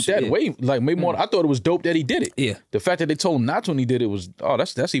 I salute that. Way more... I thought it was dope that he did it. Yeah. The fact that they told him not to and he did it was... Oh,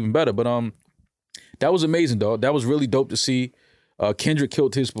 that's even better. But that was amazing, dog. That was really dope to see. Kendrick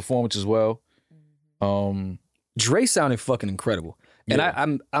killed his performance as well. Dre sounded fucking incredible. And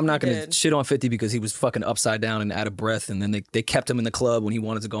I'm not going to shit on 50 because he was fucking upside down and out of breath. And then they kept him in the club when he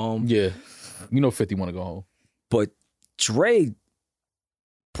wanted to go home. Yeah. 50 want to go home. But Dre,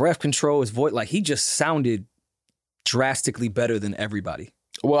 breath control, his voice, like he just sounded drastically better than everybody.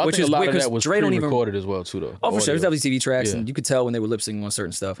 Well, I think a lot of that was pre-recorded as well too, though. Oh, for sure. There's WTV tracks and you could tell when they were lip syncing on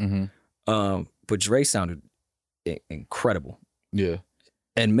certain stuff. But Dre sounded incredible. Yeah.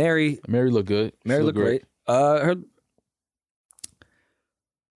 And Mary looked good. Mary looked great. I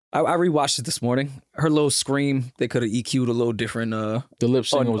rewatched it this morning. Her little scream, they could have EQ'd a little different. The lip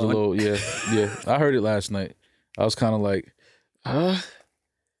sync was a little, yeah. I heard it last night. I was kind of like,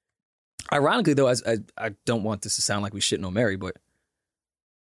 Ironically, though, I don't want this to sound like we shitting on Mary, but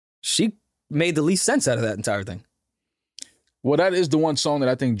she made the least sense out of that entire thing. Well, that is the one song that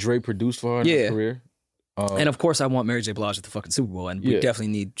I think Dre produced for her in her career. And of course, I want Mary J. Blige at the fucking Super Bowl, and we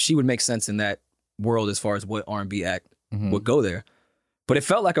definitely she would make sense in that world as far as what R&B act would go there. But it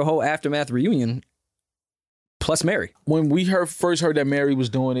felt like a whole Aftermath reunion plus Mary. When we first heard that Mary was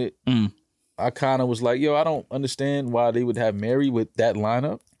doing it, I kind of was like, yo, I don't understand why they would have Mary with that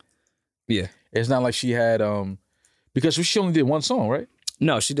lineup. Yeah. It's not like she had, because she only did one song, right?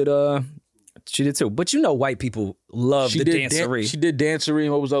 No, she did two. But white people love the dancery. She did dancery,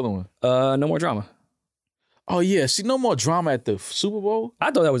 and what was the other one? No More Drama. Oh yeah, see, No More Drama at the Super Bowl.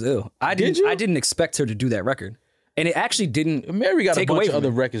 I thought that was ill. I didn't expect her to do that record. And it actually didn't. Mary got a bunch of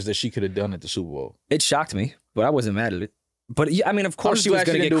other records that she could have done at the Super Bowl. It shocked me, but I wasn't mad at it. But yeah, I mean, of course she was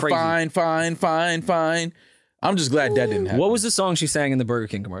going to get crazy. Fine. I'm just glad that didn't happen. What was the song she sang in the Burger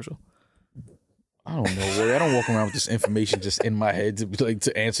King commercial? I don't know, Rory. I don't walk around with this information just in my head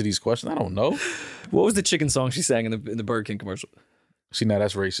to answer these questions. I don't know. What was the chicken song she sang in the Burger King commercial? See, now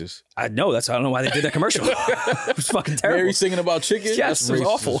that's racist. I know. I don't know why they did that commercial. It was fucking terrible. Mary singing about chicken? Yes, it was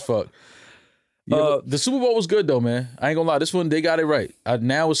awful. As fuck. Yeah, the Super Bowl was good though, man. I ain't gonna lie. This one, they got it right.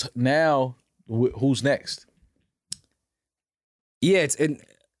 Now, who's next? Yeah,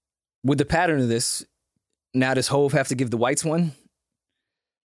 with the pattern of this, now does Hove have to give the whites one?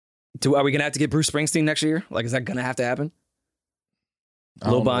 Are we gonna have to get Bruce Springsteen next year? Like, is that gonna have to happen?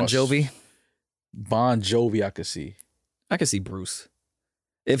 Lil Bon Jovi? Bon Jovi, I could see. I could see Bruce.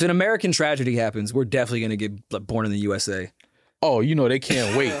 If an American tragedy happens, we're definitely going to get born in the USA. Oh, they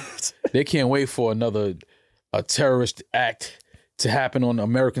can't wait. They can't wait for a terrorist act to happen on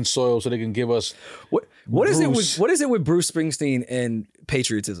American soil so they can give us what is it with Bruce Springsteen and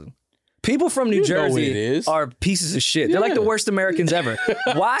patriotism? People from New Jersey are pieces of shit. Yeah. They're like the worst Americans ever.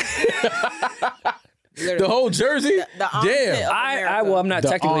 Why? The whole Jersey? Damn. I'm not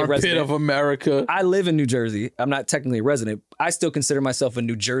technically a resident of America. I live in New Jersey. I'm not technically a resident. I still consider myself a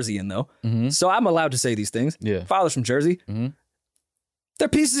New Jerseyan, though. Mm-hmm. So I'm allowed to say these things. Yeah. Father's from Jersey. Mm-hmm. They're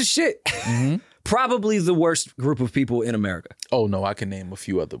pieces of shit. Mm-hmm. Probably the worst group of people in America. Oh, no, I can name a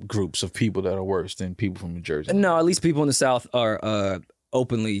few other groups of people that are worse than people from New Jersey. No, at least people in the South are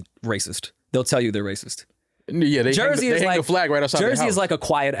openly racist. They'll tell you they're racist. Yeah, they hang the flag right outside Jersey their house. Is like a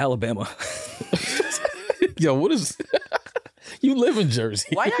quiet Alabama. Yo, what is... You live in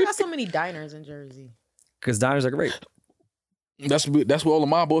Jersey. Why y'all got so many diners in Jersey? Because diners are great. That's where all the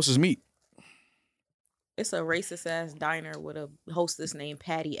mob bosses meet. It's a racist ass diner with a hostess named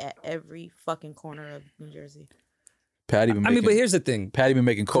Patty at every fucking corner of New Jersey. But here's the thing. Patty been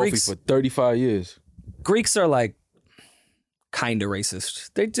making coffee for 35 years. Greeks are like kind of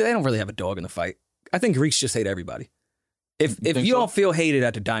racist. They don't really have a dog in the fight. I think Greeks just hate everybody. If you don't feel hated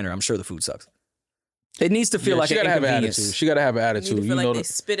at the diner, I'm sure the food sucks. It needs to feel like an inconvenience. She gotta have an attitude. You need to feel like they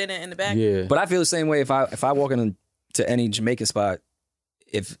spit in it in the back. Yeah. But I feel the same way if I walk into any Jamaican spot,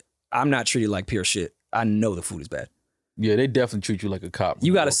 if I'm not treated like pure shit, I know the food is bad. Yeah, they definitely treat you like a cop.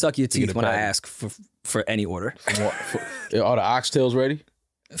 You got to suck your teeth when I ask for any order. Are the oxtails ready?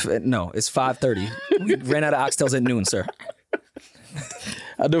 No, it's 5:30. We ran out of oxtails at noon, sir.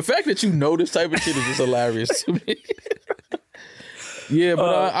 The fact that you know this type of shit is just hilarious to me. Yeah,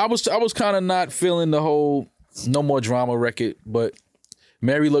 but I was kind of not feeling the whole no more drama record, but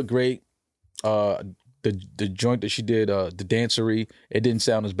Mary looked great. The joint that she did, the dancery, it didn't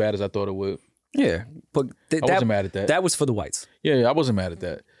sound as bad as I thought it would. Yeah, but I wasn't mad at that. That was for the whites. Yeah, I wasn't mad at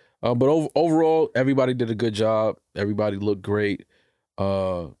that. But overall, everybody did a good job. Everybody looked great.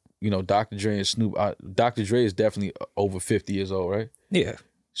 Dr. Dre and Snoop. Dr. Dre is definitely over 50 years old, right? Yeah.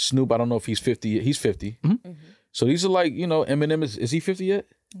 Snoop, I don't know if he's 50. He's 50. Mm-hmm. Mm-hmm. So these are like, Eminem, is he 50 yet?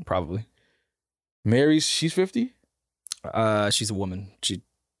 Probably. She's 50? She's a woman. She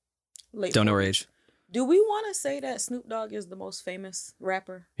don't know her age. Do we want to say that Snoop Dogg is the most famous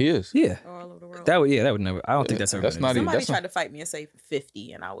rapper? He is. Yeah. All over the world. That would never. I don't think that's ever. That's not even. Somebody tried to fight me and say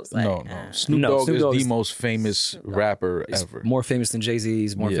 50, and I was like, no. Snoop Dogg is the most famous rapper ever. More famous than Jay-Z.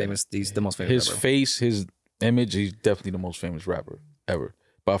 He's more famous. He's the most famous. His face, his image. He's definitely the most famous rapper ever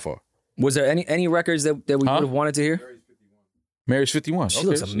by far. Was there any records that we would have wanted to hear? Mary's 51. She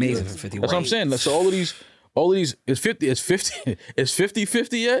looks amazing for 51. That's what I'm saying. So all of these is 50. Is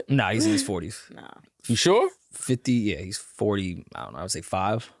 50 yet? Nah, he's in his 40s. Nah. You sure? 50, yeah, he's 40, I don't know, I would say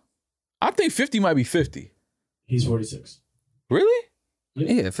 5. I think 50 might be 50. He's 46. Really?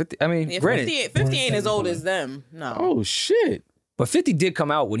 Yeah, 50. I mean, granted. 50 ain't as old as them. No. Oh, shit. But 50 did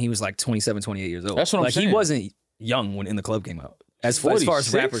come out when he was like 27, 28 years old. That's what I'm saying. He wasn't young when In the Club came out, as far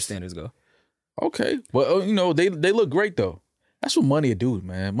as rapper standards go. Okay. Well, they look great, though. That's what money will do,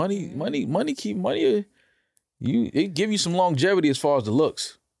 man. Money keep money. It give you some longevity as far as the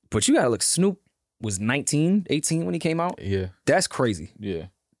looks. But you got to look, Snoop was 19, 18 when he came out. Yeah. That's crazy. Yeah.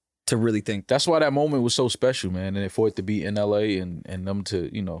 To really think. That's why that moment was so special, man. And for it to be in LA and them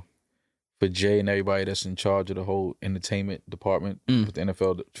to, for Jay and everybody that's in charge of the whole entertainment department with the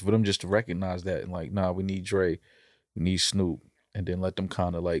NFL, for them just to recognize that and like, nah, we need Dre, we need Snoop, and then let them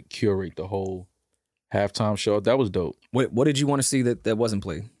kind of like curate the whole halftime show. That was dope. What did you want to see that wasn't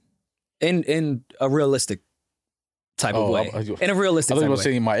played? In a realistic type of way. In a realistic type of way. I was going to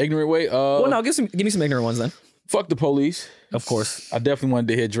say in my ignorant way. Well, no, give me some ignorant ones then. Fuck the police. Of course. I definitely wanted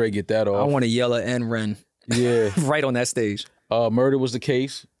to hear Dre get that off. I want to yell at and Ren. Yeah. Right on that stage. Murder was the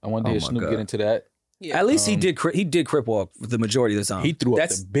case. I wanted to hear Snoop get into that. Yeah. At least he did crip walk the majority of the time. He threw up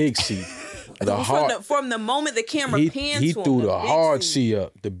the big C. From the moment the camera pans to him. He threw the hard C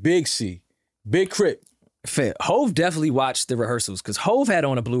up. The big C. Big crip. Fair. Hove definitely watched the rehearsals because Hove had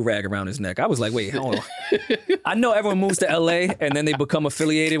on a blue rag around his neck. I was like, wait, hold on. I know everyone moves to LA and then they become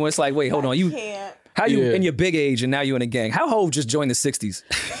affiliated and it's like, wait, hold on. How you in your big age and now you in a gang? How Hove just joined the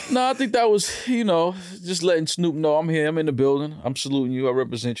 60s? No, I think that was, just letting Snoop know I'm here. I'm in the building. I'm saluting you. I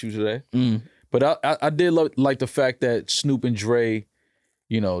represent you today. Mm. But I did like the fact that Snoop and Dre,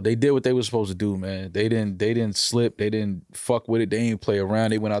 they did what they were supposed to do, man. They didn't slip. They didn't fuck with it. They didn't play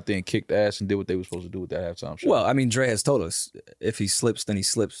around. They went out there and kicked ass and did what they were supposed to do with that halftime show. Well, I mean, Dre has told us if he slips, then he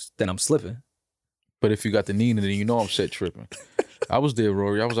slips. Then I'm slipping. But if you got the Nina, then I'm set tripping. I was there,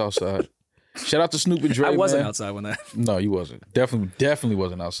 Rory. I was outside. Shout out to Snoop and Dre. I wasn't outside when that. No, you wasn't. Definitely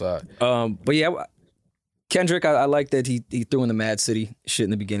wasn't outside. But yeah, Kendrick, I like that he threw in the Mad City shit in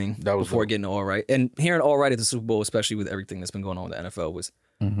the beginning before getting All Right, and hearing All Right at the Super Bowl, especially with everything that's been going on with the NFL,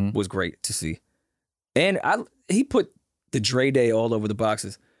 was great to see. And he put the Dre Day all over the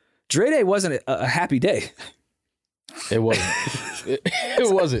boxes. Dre Day wasn't a happy day. It wasn't.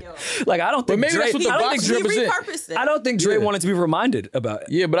 It wasn't. Like, I don't think maybe Dre, that's what the boxes represent. I don't think Dre wanted to be reminded about it.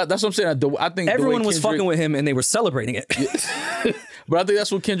 Yeah, but that's what I'm saying. I think everyone was fucking with him and they were celebrating it. But I think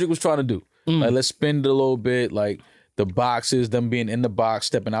that's what Kendrick was trying to do. Like, let's spin it a little bit. Like, the boxes, them being in the box,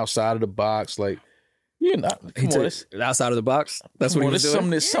 stepping outside of the box. Like, you know, outside of the box. That's what he was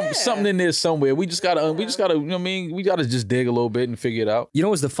doing. Something in there somewhere. We just gotta, you know what I mean? We gotta just dig a little bit and figure it out. You know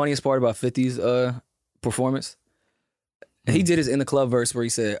what's the funniest part about 50's performance? He did his In the Club verse where he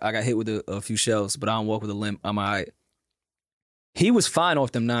said, I got hit with a few shells, but I don't walk with a limp. I'm all right. He was fine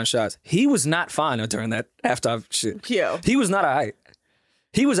off them 9 shots. He was not fine during that halftime shit. Yeah. He was not all right.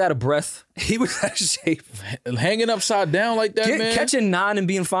 He was out of breath. He was out of shape. Hanging upside down like that, man. Catching 9 and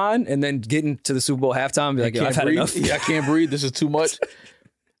being fine, and then getting to the Super Bowl halftime and be like, yo, I've had enough. Yeah, I can't breathe. This is too much.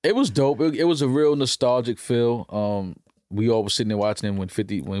 It was dope. It was a real nostalgic feel. We all were sitting there watching him when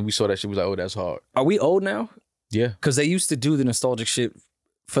we saw that shit, we was like, oh, that's hard. Are we old now? Yeah. Because they used to do the nostalgic shit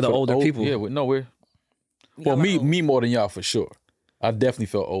for the older people. Yeah, well, me more than y'all for sure. I definitely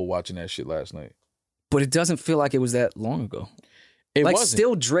felt old watching that shit last night. But it doesn't feel like it was that long ago. It like, wasn't.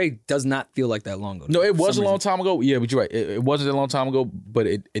 Still Dre does not feel like that long ago. No, it was a long time ago. Yeah, but you're right. It wasn't a long time ago, but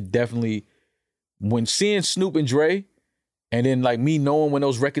it definitely, when seeing Snoop and Dre, and then like me knowing when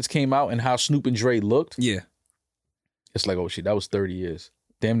those records came out and how Snoop and Dre looked. Yeah. It's like, oh shit, that was 30 years.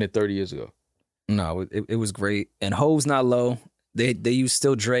 Damn near 30 years ago. No, it was great. And Hov's not low. They use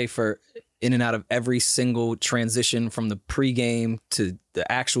Still Dre for in and out of every single transition from the pregame to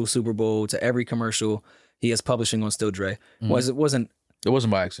the actual Super Bowl to every commercial. He has publishing on Still Dre. Mm-hmm. It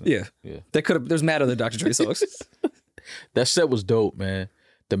wasn't by accident. Yeah. There's mad other Dr. Dre songs. That set was dope, man.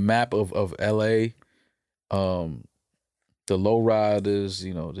 The map of LA, the lowriders,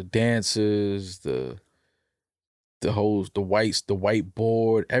 you know, the dancers, the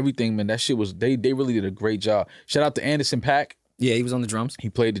whiteboard, everything, man. That shit was they really did a great job. Shout out to Anderson .Paak. Yeah, he was on the drums. He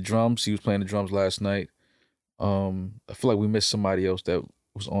played the drums. He was playing the drums last night. I feel like we missed somebody else that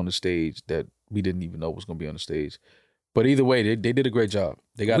was on the stage that we didn't even know was going to be on the stage. But either way, they did a great job.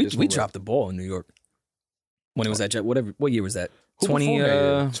 They got we dropped the ball in New York when it was at what year was that?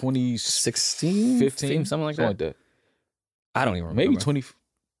 2016, 15, something like that. I don't even remember. Maybe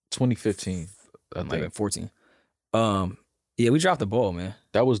 2015. I think 14. Yeah, we dropped the ball, man.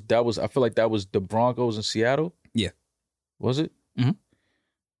 That was. I feel like that was the Broncos in Seattle. Yeah, was it? Mm-hmm.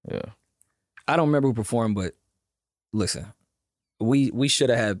 Yeah. I don't remember who performed, but listen, we should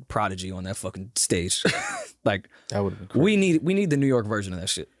have had Prodigy on that fucking stage. Like, that would have been crazy. We need the New York version of that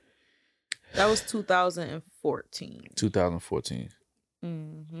shit. That was 2014. 2014.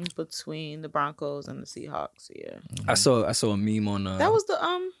 Mm-hmm. Between the Broncos and the Seahawks, yeah. Mm-hmm. I saw a meme on. That was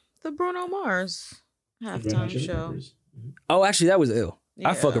the Bruno Mars halftime show. Oh, actually, that was ill. Yeah.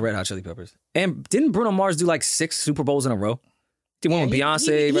 I fuck with Red Hot Chili Peppers. And didn't Bruno Mars do like 6 Super Bowls in a row? Did one with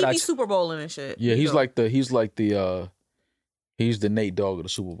Beyonce? He be Super Bowling and shit. Yeah, he's the Nate Dogg of the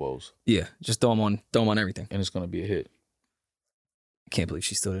Super Bowls. Yeah, just throw him on everything, and it's gonna be a hit. Can't believe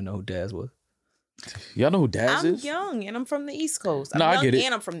she still didn't know who Daz was. Y'all know who Daz is? I'm young and I'm from the East Coast. I get it.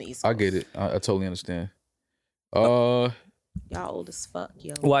 And I'm from the East Coast. I get it. I totally understand. Y'all old as fuck,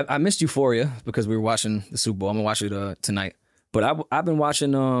 yo. Well, I missed Euphoria because we were watching the Super Bowl. I'm gonna watch it tonight. But I've been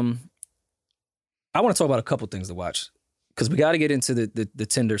watching. I want to talk about a couple things to watch because we got to get into the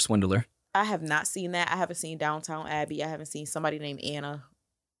Tinder swindler. I have not seen that. I haven't seen Downtown Abbey. I haven't seen somebody named Anna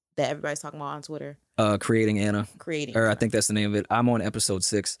that everybody's talking about on Twitter. Creating Anna. Anna. I think that's the name of it. I'm on episode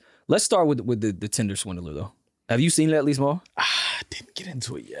 6. Let's start with the Tinder swindler though. Have you seen it at least more? I didn't get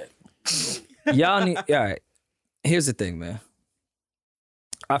into it yet. Y'all need. All right. Here's the thing, man.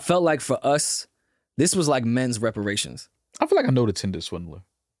 I felt like for us, this was like men's reparations. I feel like I know the Tinder swindler.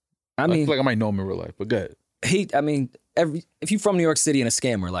 I feel like I might know him in real life, but go ahead. If you're from New York City and a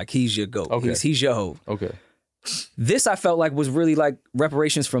scammer, like he's your goat. Okay. He's your hoe. Okay. This I felt like was really like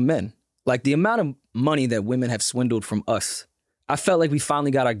reparations from men. Like the amount of money that women have swindled from us, I felt like we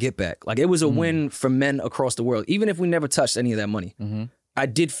finally got our get back. Like it was a win for men across the world, even if we never touched any of that money. Mm-hmm. I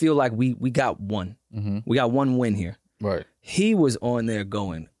did feel like we got one. Mm-hmm. We got one win here. Right. He was on there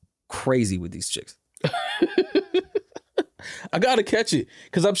going crazy with these chicks. I gotta catch it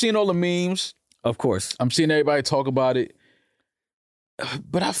because I'm seeing all the memes. Of course, I'm seeing everybody talk about it.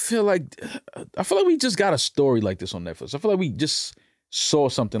 But I feel like we just got a story like this on Netflix. I feel like we just saw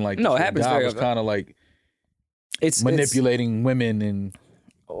something like this. No, it happens God very was often. kind of like It's manipulating women and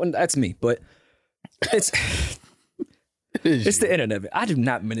that's me, but it's it's the internet. I do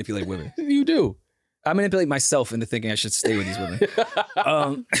not manipulate women. You do. I manipulate myself into thinking I should stay with these women.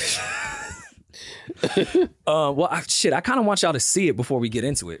 Well, I kind of want y'all to see it before we get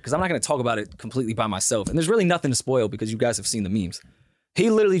into it because I'm not going to talk about it completely by myself. And there's really nothing to spoil because you guys have seen the memes. He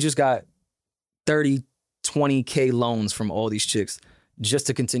literally just got 30, 20K loans from all these chicks just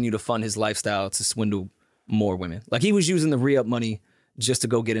to continue to fund his lifestyle to swindle more women. Like he was using the re-up money just to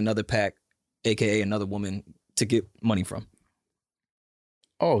go get another pack, aka another woman to get money from.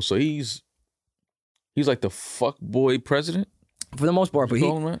 Oh, so he's like the fuck boy president? For the most part, but he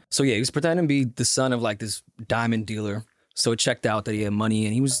was pretending to be the son of like this diamond dealer. So it checked out that he had money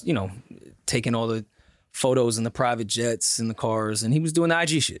and he was, taking all the photos in the private jets and the cars and he was doing the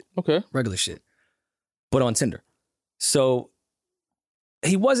IG shit. Okay. Regular shit. But on Tinder. So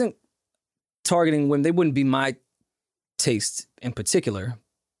he wasn't targeting women. They wouldn't be my taste in particular,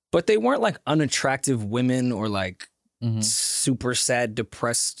 but they weren't like unattractive women or like super sad,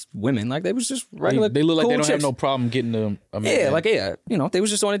 depressed women. Like they was just regular. They look like cool they don't chicks. have no problem getting them. They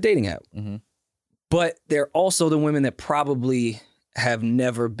was just on a dating app. Mm-hmm. But they're also the women that probably have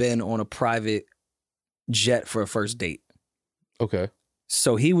never been on a private jet for a first date. Okay.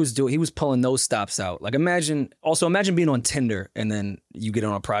 So he was pulling those stops out. Like imagine being on Tinder and then you get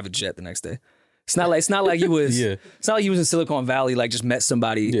on a private jet the next day. It's not like you was It's not like you was in Silicon Valley, like just met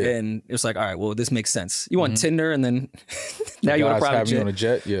somebody and it was like, all right, well, this makes sense. You on Tinder and then now you're on a private jet. You on a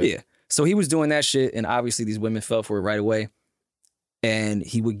jet, yeah. So he was doing that shit and obviously these women fell for it right away. And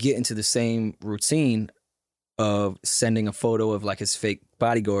he would get into the same routine of sending a photo of like his fake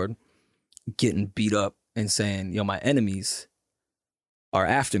bodyguard getting beat up and saying, yo, my enemies are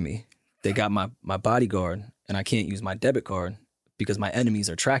after me. They got my bodyguard and I can't use my debit card because my enemies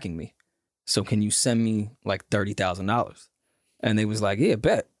are tracking me. So can you send me like $30,000? And they was like, yeah,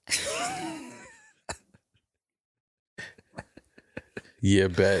 bet. Yeah,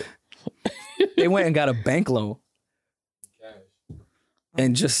 bet. They went and got a bank loan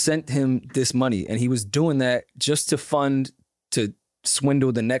and just sent him this money. And he was doing that just to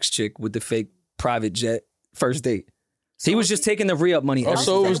swindle the next chick with the fake private jet first date. He was just taking the re-up money.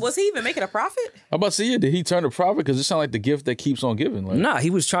 Was he even making a profit? I'm about to say, did he turn a profit? Because it sounded like the gift that keeps on giving. Like. Nah, he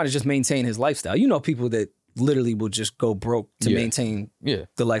was trying to just maintain his lifestyle. You know, people that literally will just go broke to maintain the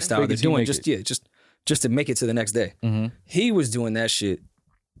lifestyle they're doing. Just to make it to the next day. Mm-hmm. He was doing that shit.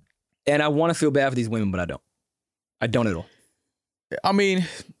 And I want to feel bad for these women, but I don't. I don't at all. I mean,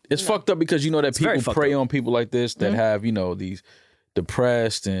 it's fucked up because you know that people prey on people like this that have, these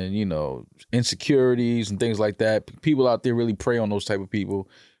depressed and, insecurities and things like that. People out there really prey on those type of people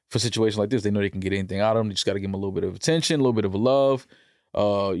for situations like this. They know they can get anything out of them. They just got to give them a little bit of attention, a little bit of love,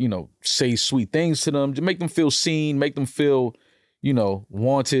 say sweet things to them to make them feel seen, make them feel,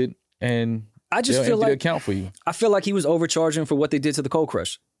 wanted. And I just feel like account for you. I feel like he was overcharging for what they did to the Cold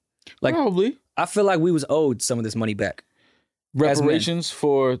Crush. Like, probably. I feel like we was owed some of this money back. Reparations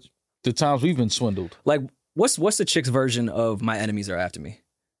for the times we've been swindled. Like, what's the chick's version of my enemies are after me?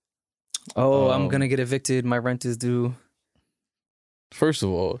 Oh, I'm gonna get evicted. My rent is due. First of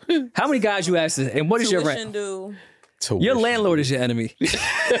all, how many guys you asked? And what is your rent? Due. Your landlord is your enemy.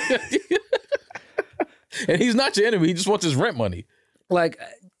 And he's not your enemy. He just wants his rent money. Like,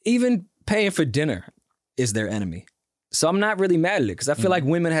 even paying for dinner is their enemy. So I'm not really mad at it because I feel like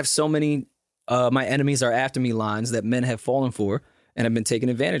women have so many my enemies are after me lines that men have fallen for and have been taken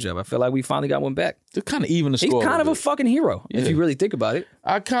advantage of. I feel like we finally got one back. They're kind of even the score. He's kind of a fucking hero if you really think about it.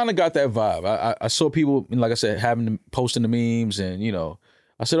 I kind of got that vibe. I saw people, like I said, posting the memes and,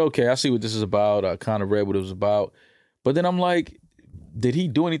 I said, okay, I see what this is about. I kind of read what it was about. But then I'm like, did he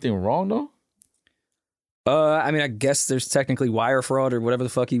do anything wrong though? I mean, I guess there's technically wire fraud or whatever the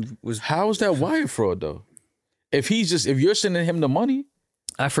fuck he was. How is that wire fraud though? If you're sending him the money.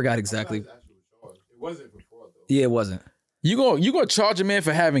 I forgot exactly. It wasn't for fraud though. Yeah, it wasn't. You gonna charge a man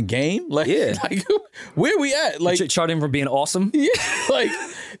for having game? Like, like where we at? Like, charge him for being awesome? Yeah, like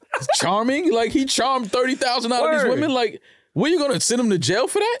charming. Like he charmed 30,000 out of these women. Like, where you gonna send him to jail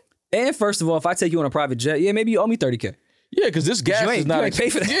for that? And first of all, if I take you on a private jet, maybe you owe me $30K. Yeah, because this gas is not. You ain't pay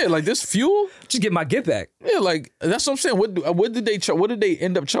for that. Yeah, like this fuel. Just get my get back. Yeah, like that's what I'm saying. What did they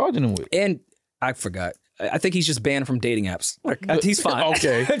end up charging him with? And I forgot. I think he's just banned from dating apps. Like, he's fine.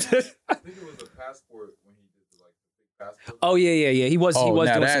 Okay. I think it was a passport when he did the fake passport. Oh yeah. He was doing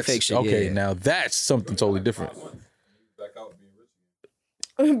some fake shit. Okay, yeah. Now that's something totally different. Back out being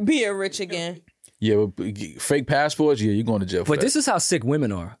rich again. Being rich again. Yeah, but fake passports. Yeah, you're going to jail for But that. this is how sick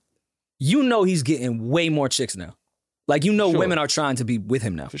women are. You know he's getting way more chicks now. Like, you know, women are trying to be with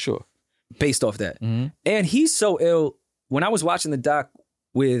him now. For sure. Based off that. And he's so ill. When I was watching the doc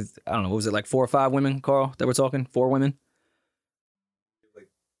with, I don't know, what was it, like 4 or 5 women, Carl, that were talking? 4 women?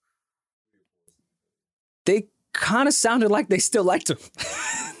 They kind of sounded like they still liked him.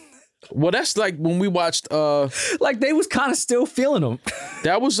 Well, that's like when we watched... like, they was kind of still feeling him.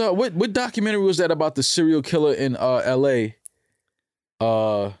 That was... what documentary was that about the serial killer in L.A.?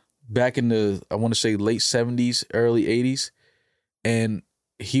 Back in the, I want to say, late 70s, early 80s. And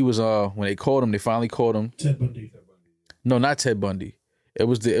he was... when they called him, they finally called him... Ted Bundy. No, not Ted Bundy. It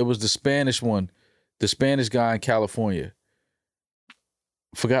was the Spanish one. The Spanish guy in California.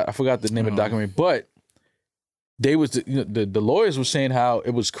 I forgot the name of the documentary. But they was the lawyers were saying how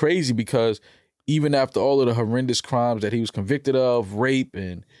it was crazy because even after all of the horrendous crimes that he was convicted of, rape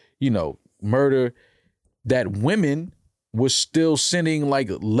and, murder, that women was still sending like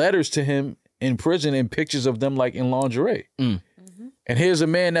letters to him in prison and pictures of them like in lingerie. And here's a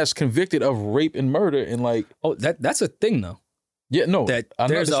man that's convicted of rape and murder and like... Oh, that's a thing, though. Yeah, no.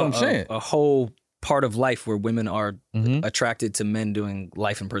 There's a whole part of life where women are attracted to men doing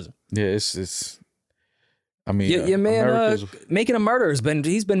life in prison. Yeah, it's... I mean... Your man making a murderer,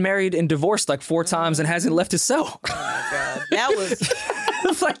 he's been married and divorced like 4 times and hasn't left his cell. Oh, my God. That was...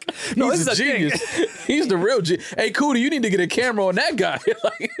 It's like, no, he's a genius. He's the real genius. Hey, Cootie, you need to get a camera on that guy.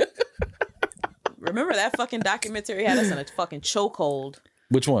 Remember that fucking documentary had us in a fucking chokehold.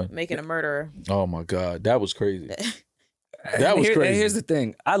 Which one? Making a Murderer. Oh my God, that was crazy. That was crazy. And here's the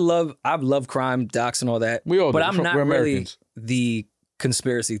thing: I love crime docs and all that. We all do. But I'm not We're really Americans. the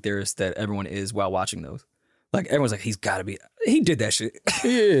conspiracy theorist that everyone is while watching those. Like, everyone's like, he's got to be. He did that shit.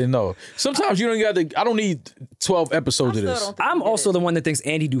 Yeah, no. Sometimes you don't got to. I don't need 12 episodes of this. I'm also the one that thinks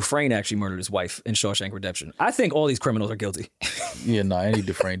Andy Dufresne actually murdered his wife in Shawshank Redemption. I think all these criminals are guilty. Yeah, no, Andy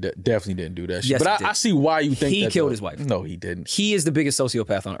Dufresne definitely didn't do that shit. Yes, but I see why you think he that, killed though. his wife. No, he didn't. He is the biggest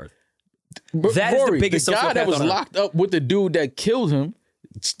sociopath on earth. That is the biggest the guy sociopath that was on earth. locked up with the dude that killed him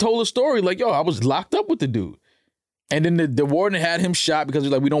told a story like, yo, I was locked up with the dude. And then the warden had him shot because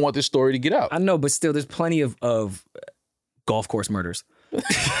he's like, we don't want this story to get out. I know, but still, there's plenty of golf course murders. No,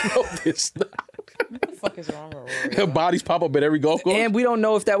 it's not. What the fuck is wrong with Her bodies pop up at every golf course. And we don't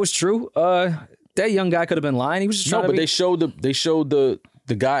know if that was true. That young guy could have been lying. He was just trying to they showed the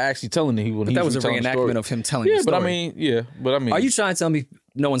guy actually telling it. But that was a reenactment of him telling the story. But I mean, are you trying to tell me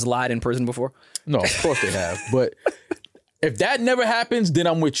no one's lied in prison before? No, of course they have. But if that never happens, then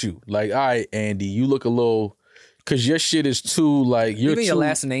I'm with you. Like, all right, Andy, you look a little, because your shit is too like even your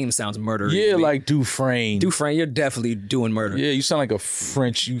last name sounds murdery. Yeah, like Dufresne. Dufresne, you're definitely doing murder. Yeah, you sound like a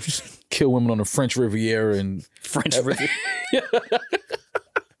French. You kill women on the French Riviera and French Riviera.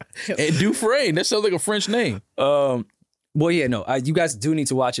 And Dufresne, that sounds like a French name. Well, yeah, no, you guys do need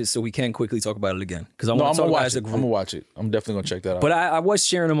to watch it so we can quickly talk about it again. Because I'm gonna watch it. I'm gonna watch it. I'm definitely gonna check that out. But I was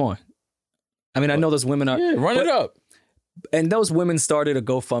cheering them on. I mean, I know those women are. Yeah, run it up. And those women started a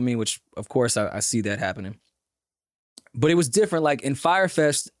GoFundMe, which of course I see that happening. But it was different. Like in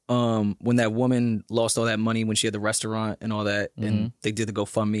Firefest, when that woman lost all that money when she had the restaurant and all that, and they did the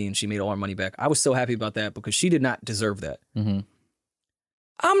GoFundMe and she made all her money back. I was so happy about that because she did not deserve that.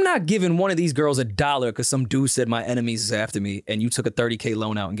 I'm not giving one of these girls $1 because some dude said my enemies is after me and you took a $30K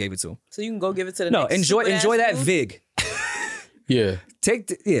loan out and gave it to him. So you can go give it to the No, next enjoy that dude? VIG. Yeah.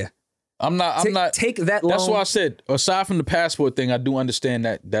 I'm not. Take that loan. That's why I said, aside from the passport thing, I do understand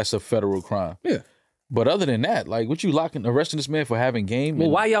that that's a federal crime. Yeah. But other than that, like, what you arresting this man for having game?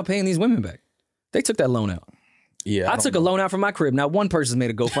 Well, why y'all paying these women back? They took that loan out. Yeah. I took a loan out from my crib. Now one person's made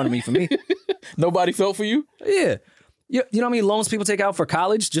a GoFundMe for me. Nobody felt for you? Yeah. You know how many loans people take out for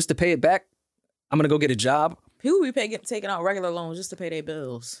college just to pay it back? I'm going to go get a job. People be taking out regular loans just to pay their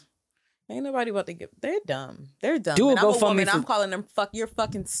bills. Ain't nobody about to get... They're dumb. They're dumb. Do a And I'm a GoFundMe woman. for- I'm calling them you're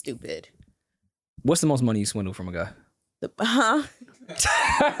fucking stupid. What's the most money you swindled from a guy? Huh?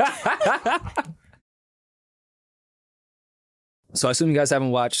 So I assume you guys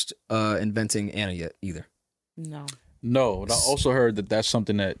haven't watched Inventing Anna yet either. No. No. And I also heard that that's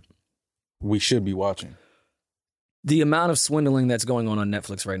something that we should be watching. The amount of swindling that's going on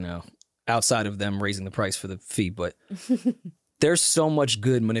Netflix right now, outside of them raising the price for the fee, but there's so much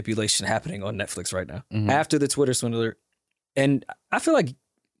good manipulation happening on Netflix right now. After the Twitter swindler, and I feel like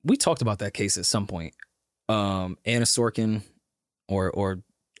we talked about that case at some point. Anna Sorkin, or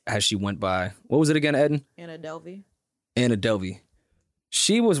as she went by, what was it again, Eden? Anna Delvey. Anna Delvey.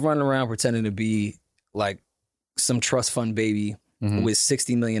 She was running around pretending to be like some trust fund baby with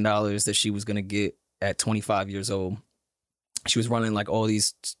 $60 million that she was going to get at 25 years old. She was running like all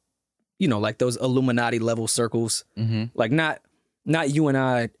these, like those Illuminati level circles. Like not you and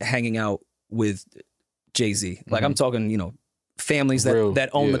I hanging out with Jay-Z. Like I'm talking, families that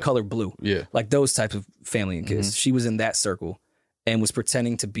own the color blue. Yeah. Like those types of family and kids. She was in that circle and was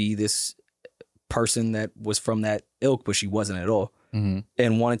pretending to be this person that was from that ilk, but she wasn't at all.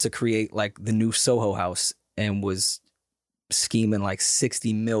 And wanted to create like the new Soho House and was scheming like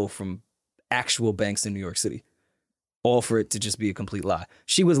 60 mil from actual banks in New York City. All for it to just be a complete lie.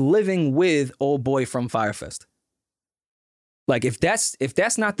 She was living with old boy from Firefest. Like if that's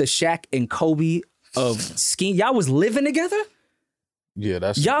not the Shaq and Kobe of scheme, y'all was living together.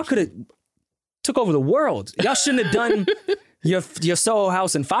 Yeah, y'all could have took over the world. Y'all shouldn't have done your Soho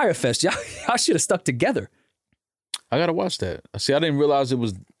House and Firefest. Y'all should have stuck together. I gotta watch that. See, I didn't realize it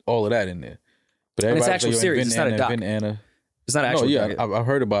was all of that in there. But it's actual series. It's not a doc. Anna. It's not actual. No, yeah, I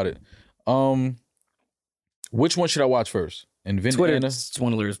heard about it. Which one should I watch first? Twitter Anna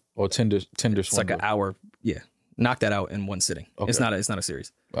Swindlers or Tinder Swindler? It's like an hour. Yeah, knock that out in one sitting. Okay. It's not a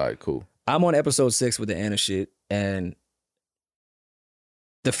series. All right, cool. I'm on episode 6 with the Anna shit, and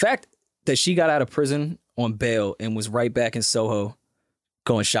the fact that she got out of prison on bail and was right back in Soho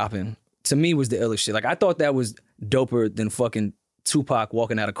going shopping, to me was the illest shit. Like I thought that was doper than fucking Tupac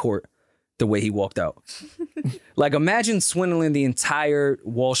walking out of court the way he walked out. Like imagine swindling the entire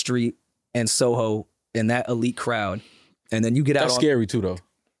Wall Street and Soho in that elite crowd, and then you get out. That's scary too, though.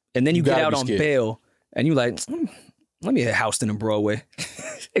 And then you get out on bail, and you like, let me hit Houston and Broadway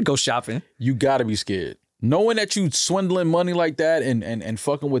and go shopping. You gotta be scared. Knowing that you swindling money like that and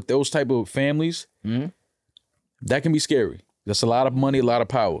fucking with those type of families, that can be scary. That's a lot of money, a lot of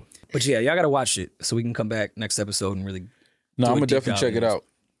power. But yeah, y'all gotta watch it so we can come back next episode and really. No, I'm gonna definitely check it out.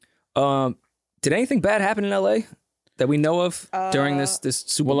 Did anything bad happen in LA that we know of during this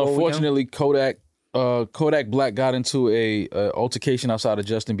Super Bowl? Well, unfortunately, Kodak Black got into a altercation outside of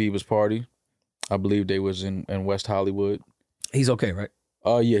Justin Bieber's party. I believe they was in West Hollywood. He's okay, right?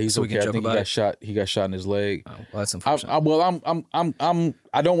 Yeah, he's okay. I think he got shot. He got shot in his leg. Oh, well, that's unfortunate.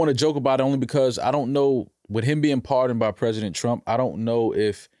 I don't want to joke about it only because I don't know, with him being pardoned by President Trump, I don't know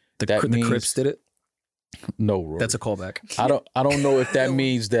if that means the Crips did it. No, Rory. That's a callback. I don't know if that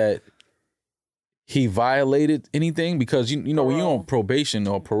means that he violated anything, because you know when you're on probation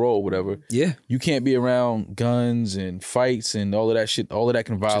or parole or whatever, you can't be around guns and fights and all of that shit. All of that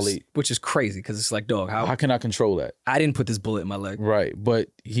can violate, which is crazy because it's like, dog, how can I control that? I didn't put this bullet in my leg, right? But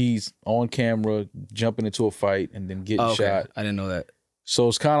he's on camera jumping into a fight and then getting shot. I didn't know that. So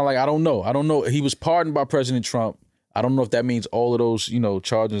it's kind of like I don't know. He was pardoned by President Trump. I don't know if that means all of those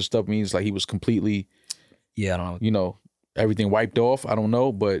charges and stuff means like he was completely I don't know. Everything wiped off. I don't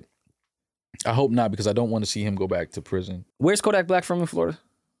know, but I hope not, because I don't want to see him go back to prison. Where's Kodak Black from in Florida?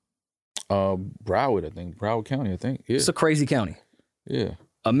 Broward, I think. Broward County, I think. Yeah. It's a crazy county. Yeah.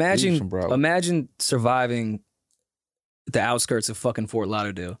 Imagine surviving the outskirts of fucking Fort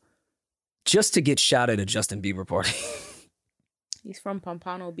Lauderdale just to get shot at a Justin Bieber party. He's from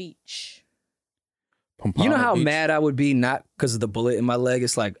Pompano Beach. You know how mad I would be, not because of the bullet in my leg?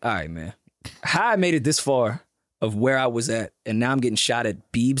 It's like, all right, man. How I made it this far of where I was at, and now I'm getting shot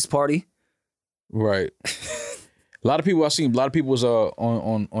at Biebs' party? Right. A lot of people was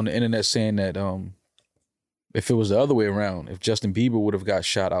on the internet saying that if it was the other way around, if Justin Bieber would have got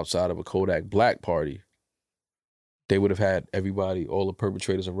shot outside of a Kodak Black party, they would have had all the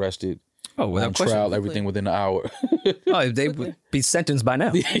perpetrators arrested. Oh, without question. Trial, everything within an hour. They would be sentenced by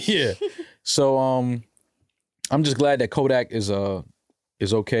now. Yeah. So I'm just glad that Kodak is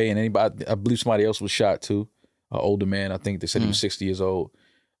okay, and anybody, I believe somebody else was shot too, an older man. I think they said he was 60 years old.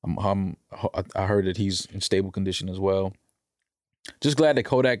 I heard that he's in stable condition as well. Just glad that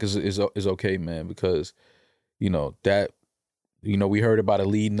Kodak is okay, man, because we heard about it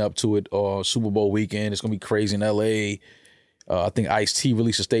leading up to it, Super Bowl weekend. It's gonna be crazy in LA. I think Ice-T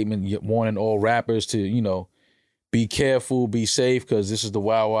released a statement warning all rappers to be careful, be safe, because this is the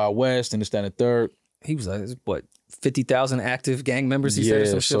Wild Wild West and this, that, and the third. He was like, what, 50,000 active gang members? He said, or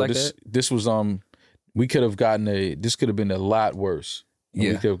some shit like that. This was we could have gotten this could have been a lot worse. We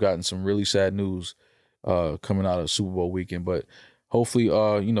could have gotten some really sad news coming out of Super Bowl weekend. But hopefully,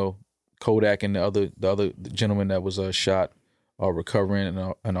 Kodak and the other gentleman that was shot are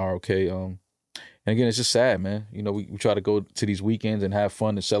recovering and are okay. And again, it's just sad, man. We try to go to these weekends and have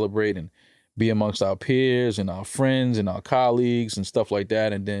fun and celebrate and be amongst our peers and our friends and our colleagues and stuff like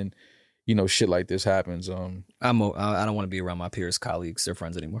that. And then, shit like this happens. I don't want to be around my peers, colleagues, or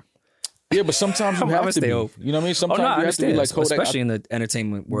friends anymore. Yeah, but sometimes you have to be. You know what I mean? Sometimes you have to be like Kodak. Especially in the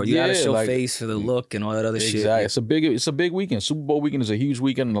entertainment world. You gotta show face for the look and all that other shit. Exactly. It's a big weekend. Super Bowl weekend is a huge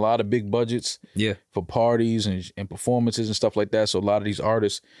weekend and a lot of big budgets for parties and performances and stuff like that. So a lot of these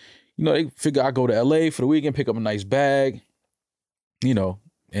artists, they figure I go to LA for the weekend, pick up a nice bag,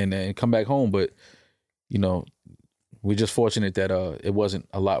 and come back home. But, we're just fortunate that it wasn't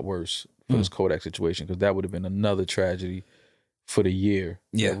a lot worse for this Kodak situation, because that would have been another tragedy for the year.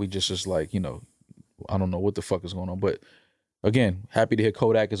 Yeah. We just like, I don't know what the fuck is going on. But again, happy to hear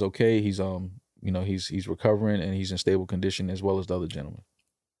Kodak is okay. He's he's recovering and he's in stable condition, as well as the other gentleman.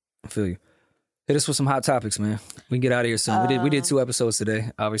 I feel you. Hit us with some hot topics, man. We can get out of here soon. We did 2 episodes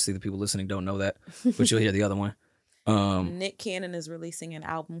today. Obviously, the people listening don't know that, but you'll hear the other one. Nick Cannon is releasing an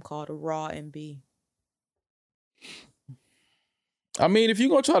album called Raw and B. I mean, if you're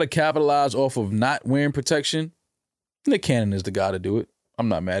going to try to capitalize off of not wearing protection, Nick Cannon is the guy to do it. I'm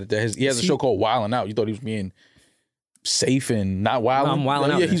not mad at that. He has a show called Wildin' Out. You thought he was being safe and not wilding? I'm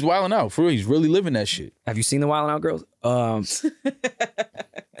wilding out. Yeah, he's wilding out. For real, he's really living that shit. Have you seen the Wildin' Out girls?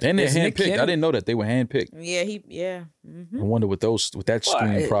 And they're handpicked. I didn't know that they were handpicked. Yeah, Mm-hmm. I wonder what that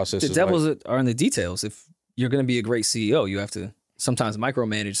screening process the is devils like. are in the details. If you're going to be a great CEO, you have to sometimes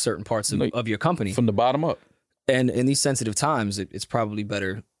micromanage certain parts of your company From the bottom up. And in these sensitive times, it's probably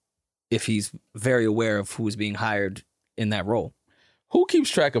better if he's very aware of who is being hired in that role. Who keeps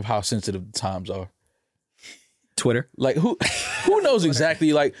track of how sensitive the times are? Twitter. Like who knows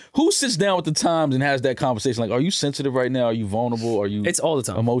exactly, like who sits down with the Times and has that conversation? Like, are you sensitive right now? Are you vulnerable? Are you It's all the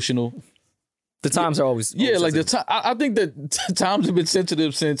time. emotional? The Times are always Like sensitive. I think that Times have been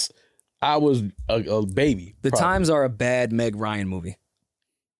sensitive since I was a baby. The probably. Times are a bad Meg Ryan movie.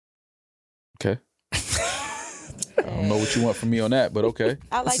 Okay. I don't know what you want from me on that, but okay.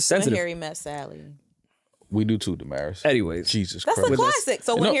 I like sensitive. When Harry Met Sally. We do too, Damaris. Anyways. Jesus That's Christ. a classic.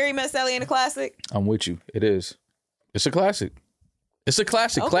 So when No. Harry Met Sally ain't a classic? I'm with you. It is. It's a classic. It's a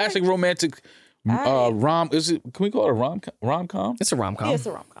classic. Okay. Classic romantic All right. is it, can we call it a rom-com? It's a rom-com. Yeah, it's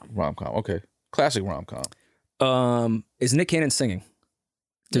a rom-com. Rom-com, okay. Classic rom-com. Is Nick Cannon singing?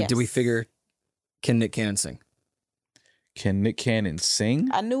 Did we Yes. figure, can Nick Cannon sing? Can Nick Cannon sing?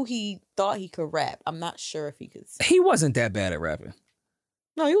 I knew he thought he could rap. I'm not sure if he could sing. He wasn't that bad at rapping.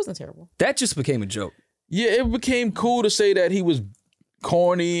 No, he wasn't terrible. That just became a joke. Yeah, it became cool to say that he was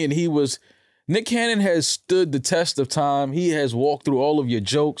corny and Nick Cannon has stood the test of time. He has walked through all of your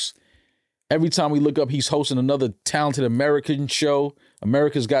jokes. Every time we look up, he's hosting another talented American show.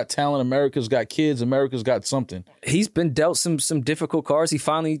 America's Got Talent. America's Got Kids. America's Got something. He's been dealt some difficult cards. He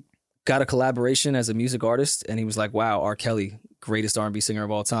finally got a collaboration as a music artist, and he was like, wow, R. Kelly, greatest R&B singer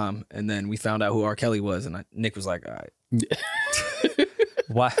of all time. And then we found out who R. Kelly was, and Nick was like, all right.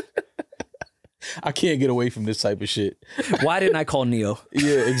 Why? I can't get away from this type of shit. Why didn't I call Neo?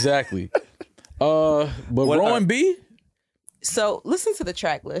 Yeah, exactly. But Raw and B? So listen to the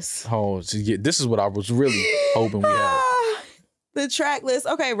track list. Oh, so yeah, this is what I was really hoping we had. The track list.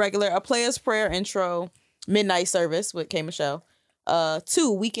 Okay, regular. A Player's Prayer intro. Midnight Service with K. Michelle.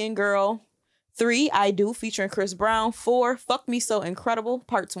 2, Weekend Girl. 3, I Do featuring Chris Brown. 4, Fuck Me So Incredible,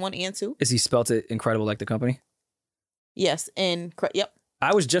 parts 1 and 2. Is he spelt it incredible like the company? Yes, yep.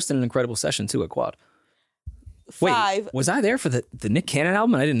 I was just in an incredible session too at Quad. 5. Wait, was I there for the Nick Cannon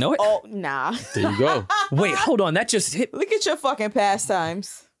album and I didn't know it? Oh, nah. There you go. Wait, hold on. That just hit. Look at your fucking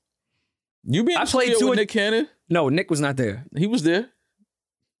pastimes. You been I in the played studio two with of- Nick Cannon? No, Nick was not there. He was there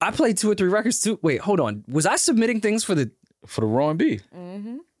I played 2 or 3 records too. Wait, hold on. Was I submitting things for the... for the Raw and B.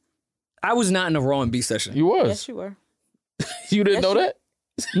 Mm-hmm. I was not in a Raw and B session. You was. Yes, you were. You didn't Yes, know you- that?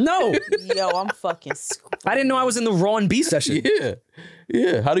 No, Yo, I'm fucking screwed. I didn't know I was in the Raw and B session. Yeah.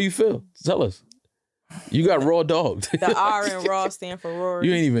 Yeah. How do you feel? Tell us. You got raw dogged. The R in Raw stand for Rory.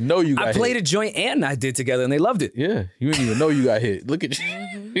 You ain't even know you got I played hit. a joint and I did together and they loved it. Yeah. You didn't even know you got hit. Look at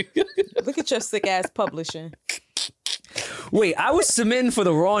you. Look at your sick ass publishing. Wait, I was submitting for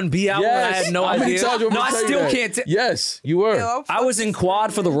the Raw and B album and I had no How many idea. times you want me No, to I tell you still that? can't. Yes, you were. Yo, I was in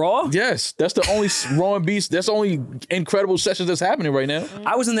Quad for the Raw. Yes, that's the only Raw and B. That's the only incredible sessions that's happening right now.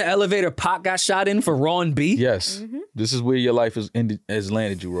 I was in the elevator. Pac got shot in for Raw and B. Yes, this is where your life has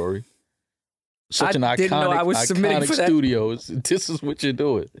landed you, Rory. Such an I didn't know I was submitting iconic for that. studio. This is what you're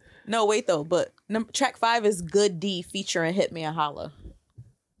doing. No, wait though. But track 5 is Good D featuring Hitman Holla.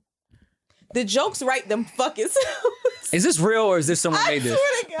 The jokes right them fucking selves. Is this real or is this someone I made this?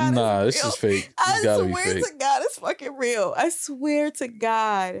 swear to God, Nah, it's this real. is fake. I It's gotta be swear fake. to God, it's fucking real. I swear to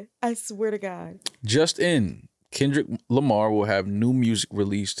God. I swear to God. Just in, Kendrick Lamar will have new music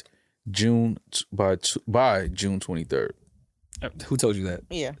released by June 23rd. Who told you that?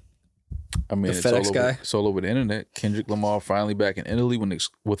 Yeah. I mean, The it's FedEx all guy? It's all over the internet. Kendrick Lamar finally back in Italy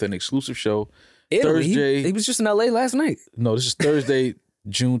with an exclusive show. Italy? Thursday. He was just in LA last night. No, this is Thursday,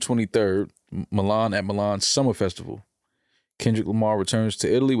 June 23rd, Milan at Milan Summer Festival. Kendrick Lamar returns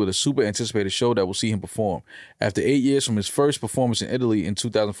to Italy with a super anticipated show that will see him perform. After 8 years from his first performance in Italy in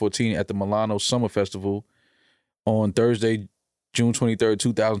 2014 at the Milano Summer Festival, on Thursday, June 23rd,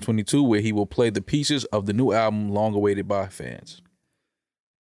 2022, where he will play the pieces of the new album long awaited by fans.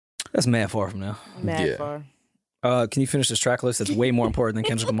 That's mad far from now. Mad far. Can you finish this track list? That's way more important than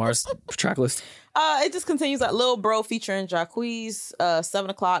Kendrick Lamar's track list. It just continues like Lil Bro featuring Jacquees, 7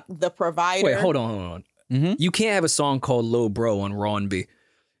 o'clock, The Provider. Wait, hold on. Mm-hmm. You can't have a song called Lil Bro on Raw and B.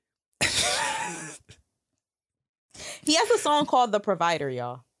 He has a song called The Provider,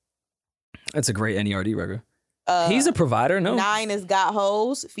 y'all. That's a great NERD record. He's a provider, no? 9 is Got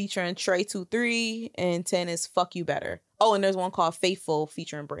Hoes featuring Trey 23, and 10 is Fuck You Better. Oh, and there's one called Faithful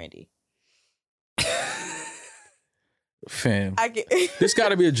featuring Brandy. Fam, this got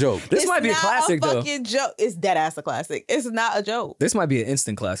to be a joke. This might be a classic, though. It's fucking joke. It's dead ass a classic. It's not a joke. This might be an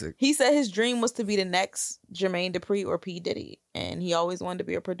instant classic. He said his dream was to be the next Jermaine Dupri or P. Diddy, and he always wanted to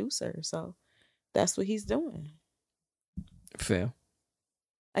be a producer. So that's what he's doing. Fam.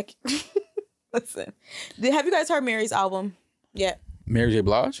 Listen, have you guys heard Mary's album yet? Mary J.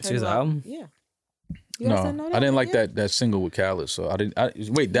 Blige? She has an album? Yeah. No, I didn't like that single with Khaled, so I didn't.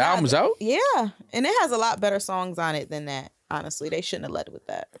 Wait, the album's out? Yeah, and it has a lot better songs on it than that. Honestly, they shouldn't have led with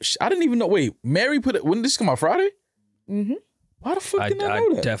that. I didn't even know. Wait, Mary put it. When did this come out? Friday? Mm-hmm. Why the fuck did I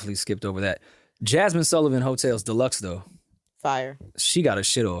know that? I definitely skipped over that. Jasmine Sullivan Hotels Deluxe though. Fire. She got her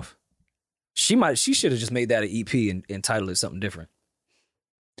shit off. She should have just made that an EP and entitled it something different.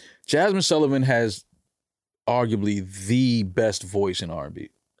 Jasmine Sullivan has arguably the best voice in R&B.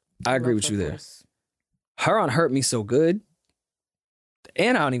 I agree with you there. Her on Hurt Me So Good.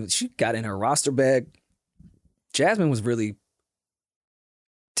 And she got in her roster bag. Jasmine was really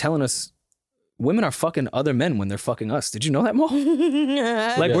telling us women are fucking other men when they're fucking us. Did you know that, Mo?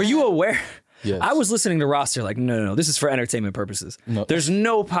 Like, were you aware? Yes. I was listening to roster like, no, this is for entertainment purposes. No. There's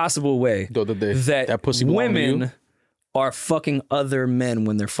no possible way that pussy women are fucking other men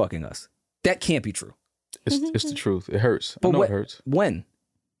when they're fucking us. That can't be true. It's the truth. It hurts. But I know it hurts. When?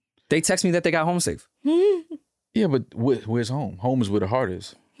 They text me that they got home safe. Yeah, but where's home? Home is where the heart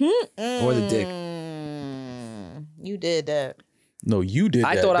is. Or the dick. You did that. No, you did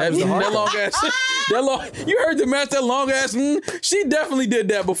that. I thought I was the heart. That long ass. You heard the match, that long ass. She definitely did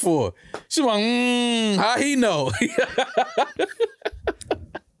that before. She went, how he know?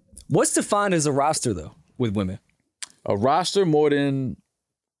 What's defined as a roster though with women? A roster more than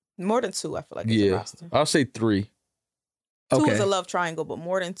 2, I feel like it's a roster. I'll say 3. 2 is a love triangle, but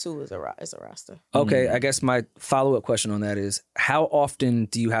more than 2 is a roster. Okay, I guess my follow-up question on that is, how often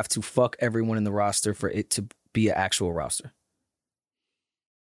do you have to fuck everyone in the roster for it to be an actual roster?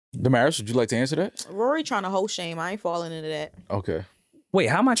 Damaris, would you like to answer that? Rory trying to hoe shame. I ain't falling into that. Okay. Wait,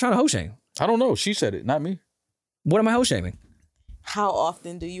 how am I trying to hoe shame? I don't know. She said it, not me. What am I hoe shaming? How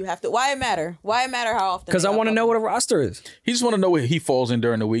often do you have to? Why it matter? Why it matter how often? Because I want to know what a roster is. He just want to know where he falls in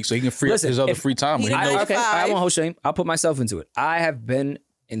during the week so he can free up his other free time. I won't hoe shame. I'll put myself into it. I have been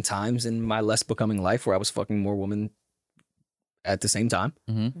in times in my less becoming life where I was fucking more women at the same time.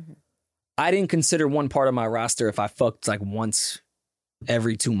 Mm-hmm. I didn't consider one part of my roster if I fucked like once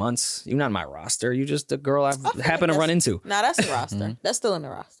every 2 months. You're not in my roster. You're just a girl I happen to run into. Nah, that's the roster. That's still in the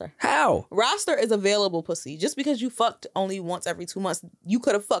roster. How? Roster is available pussy. Just because you fucked only once every 2 months, you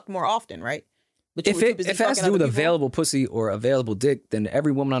could have fucked more often, right? But if it has to do with available pussy or available dick, then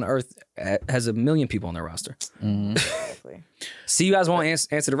every woman on earth has a million people on their roster. Exactly. See, you guys won't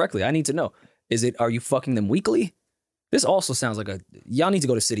answer directly. I need to know. Are you fucking them weekly? This also sounds like y'all need to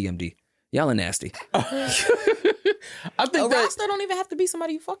go to City MD. Y'all are nasty. I think roster don't even have to be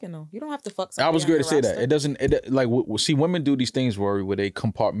somebody you fucking know. You don't have to fuck somebody. I was going to say that. It doesn't, see, women do these things where they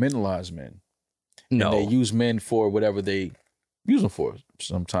compartmentalize men. No. And they use men for whatever they use them for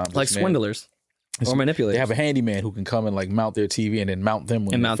sometimes. Like swindlers or manipulators. They have a handyman who can come and like mount their TV and then mount them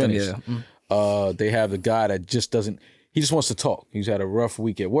when they're finished. They have the guy that just he just wants to talk. He's had a rough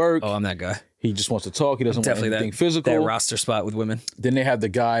week at work. Oh, I'm that guy. He just wants to talk. He doesn't want anything physical. That roster spot with women. Then they have the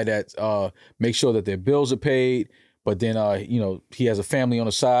guy that makes sure that their bills are paid. But then, he has a family on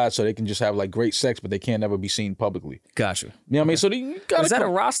the side, so they can just have like great sex, but they can't ever be seen publicly. Gotcha. You know what I mean? So you gotta is that a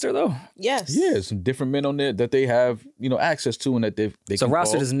roster though? Yes. Yeah, some different men on there that they have, access to, and that they. So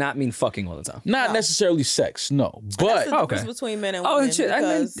roster does not mean fucking all the time. Not necessarally sex, no. But that's the difference between men and women.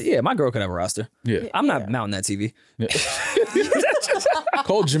 Oh shit! My girl could have a roster. Yeah, I'm not mounting that TV. Yeah.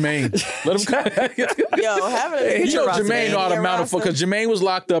 Call Jermaine. Let him come. Yo, Jermaine know how to mount him because Jermaine was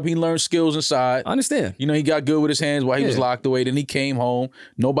locked up. He learned skills inside. I understand. He got good with his hands while he was locked away. Then he came home.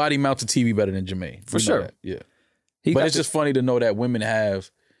 Nobody mounts a TV better than Jermaine. For sure. Yeah. But it's just funny to know that women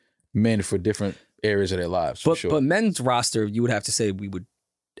have men for different areas of their lives. For sure. But men's roster, you would have to say we would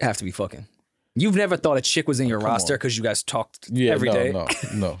have to be fucking. You've never thought a chick was in your roster because you guys talked every day?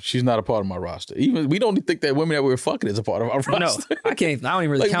 No. She's not a part of my roster. Even we don't think that women that we're fucking is a part of our roster. No, I can't. I don't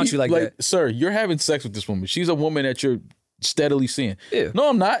even really count you like that. Sir, you're having sex with this woman. She's a woman that you're steadily seeing. Yeah. No,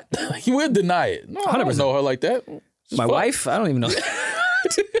 I'm not. You would deny it. No, 100%. I don't know her like that. My wife? I don't even know.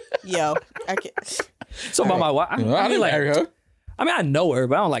 Yo, I can't. So about my wife, I didn't marry her. I mean, I know her,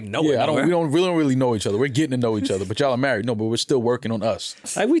 but I don't like know her. Yeah, we don't really know each other. We're getting to know each other, but y'all are married. No, but we're still working on us.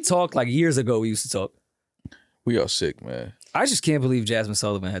 Like we talked like years ago. We used to talk. We are sick, man. I just can't believe Jasmine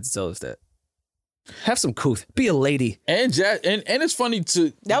Sullivan had to tell us that. Have some couth. Be a lady. And it's funny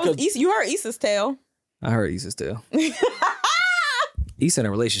to that was Issa, you heard Issa's tale. I heard Issa's tale. Issa in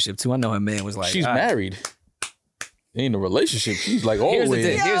a relationship too. I know her man was like, she's married. In a relationship, she's like always.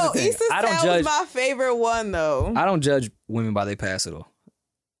 Here's the thing. Issa's I don't tale judge. Was my favorite one though. I don't judge women by their past at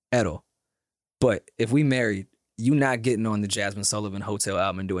all. But if we married, you not getting on the Jasmine Sullivan Hotel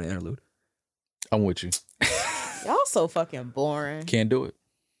album and doing an interlude. I'm with you. Y'all so fucking boring. Can't do it.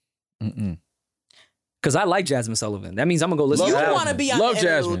 Because I like Jasmine Sullivan. That means I'm going to go listen to her. You want to be on the interlude.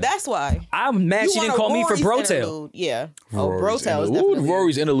 Jasmine. That's why. I'm mad she didn't call me for Brotail. Yeah. Rory's Brotail is what definitely. would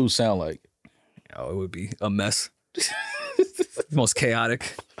Rory's interlude sound like? Oh, it would be a mess. Most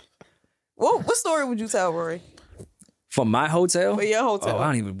chaotic. What story would you tell, Rory? For my hotel? For your hotel. Oh,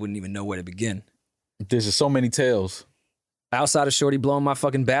 I wouldn't even know where to begin. There's just so many tales. Outside of Shorty blowing my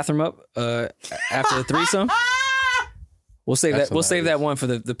fucking bathroom up after the threesome. We'll save that. We'll save that one for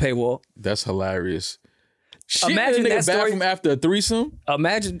the paywall. That's hilarious. Imagine that story bathroom after a threesome.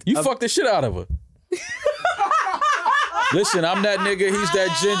 Imagine you fucked the shit out of her. Listen, I'm that nigga. He's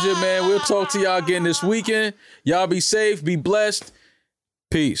that ginger, man. We'll talk to y'all again this weekend. Y'all be safe. Be blessed.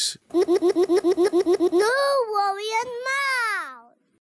 Peace. No worry, and